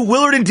we could do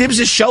Willard and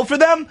Dibbs' show for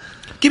them.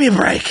 Give me a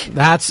break.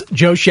 That's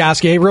Joe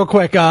Shasky. Hey, real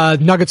quick,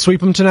 Nuggets sweep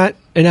them tonight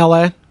in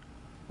L.A.?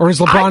 Or is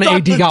LeBron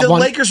and AD got one?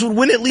 The Lakers would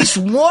win at least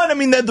one. I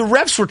mean, the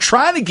refs were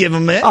trying to give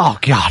them it. Oh,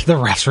 God, the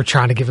refs were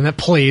trying to give them it.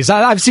 Please.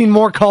 I've seen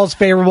more calls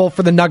favorable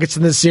for the Nuggets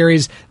in this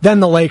series than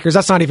the Lakers.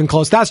 That's not even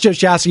close. That's Joe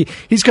Shasky.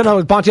 He's coming out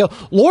with Bontiel.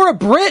 Laura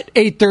Britt,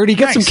 8:30.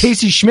 Get some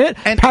Casey Schmidt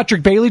and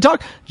Patrick Bailey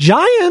talk.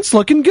 Giants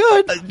looking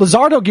good.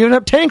 Lizardo giving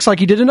up tanks like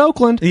he did in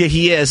Oakland. Yeah,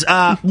 he is.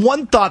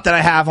 One thought that I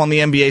have on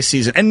the NBA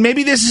season, and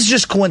maybe this is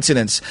just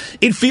coincidence.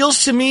 It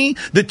feels to me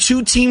the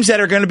two teams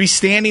that are going to be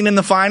standing in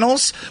the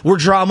finals were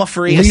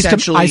drama-free,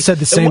 essentially. I said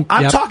the same.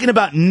 I'm talking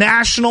about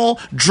national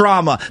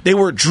drama. They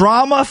were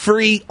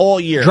drama-free all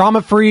year.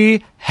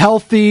 Drama-free,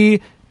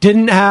 healthy,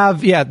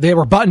 they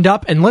were buttoned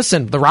up. And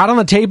listen, the route on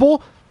the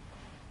table,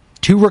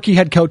 2 rookie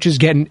head coaches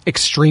getting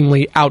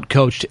extremely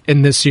outcoached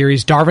in this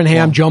series. Darvin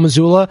Ham, Joe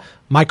Mazzulla,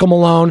 Michael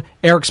Malone,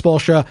 Eric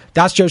Spoelstra.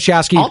 That's Joe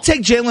Shasky. I'll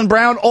take Jaylen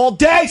Brown all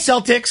day,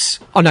 Celtics.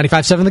 On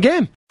 95.7 The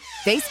Game.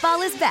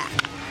 Baseball is back,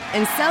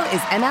 and so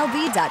is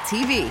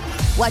MLB.tv.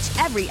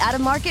 Watch every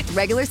out-of-market,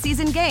 regular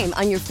season game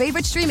on your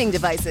favorite streaming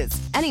devices.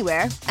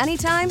 Anywhere,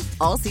 anytime,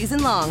 all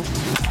season long.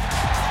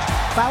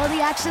 Follow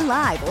the action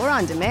live or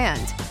on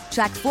demand.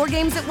 Track 4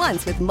 games at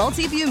once with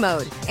multi-view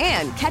mode.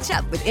 And catch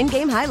up with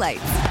in-game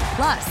highlights.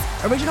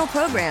 Plus, original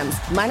programs,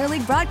 minor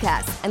league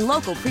broadcasts, and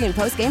local pre- and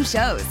post-game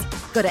shows.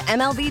 Go to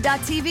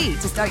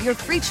MLB.tv to start your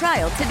free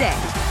trial today.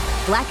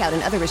 Blackout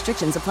and other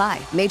restrictions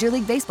apply. Major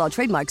League Baseball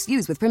trademarks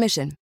used with permission.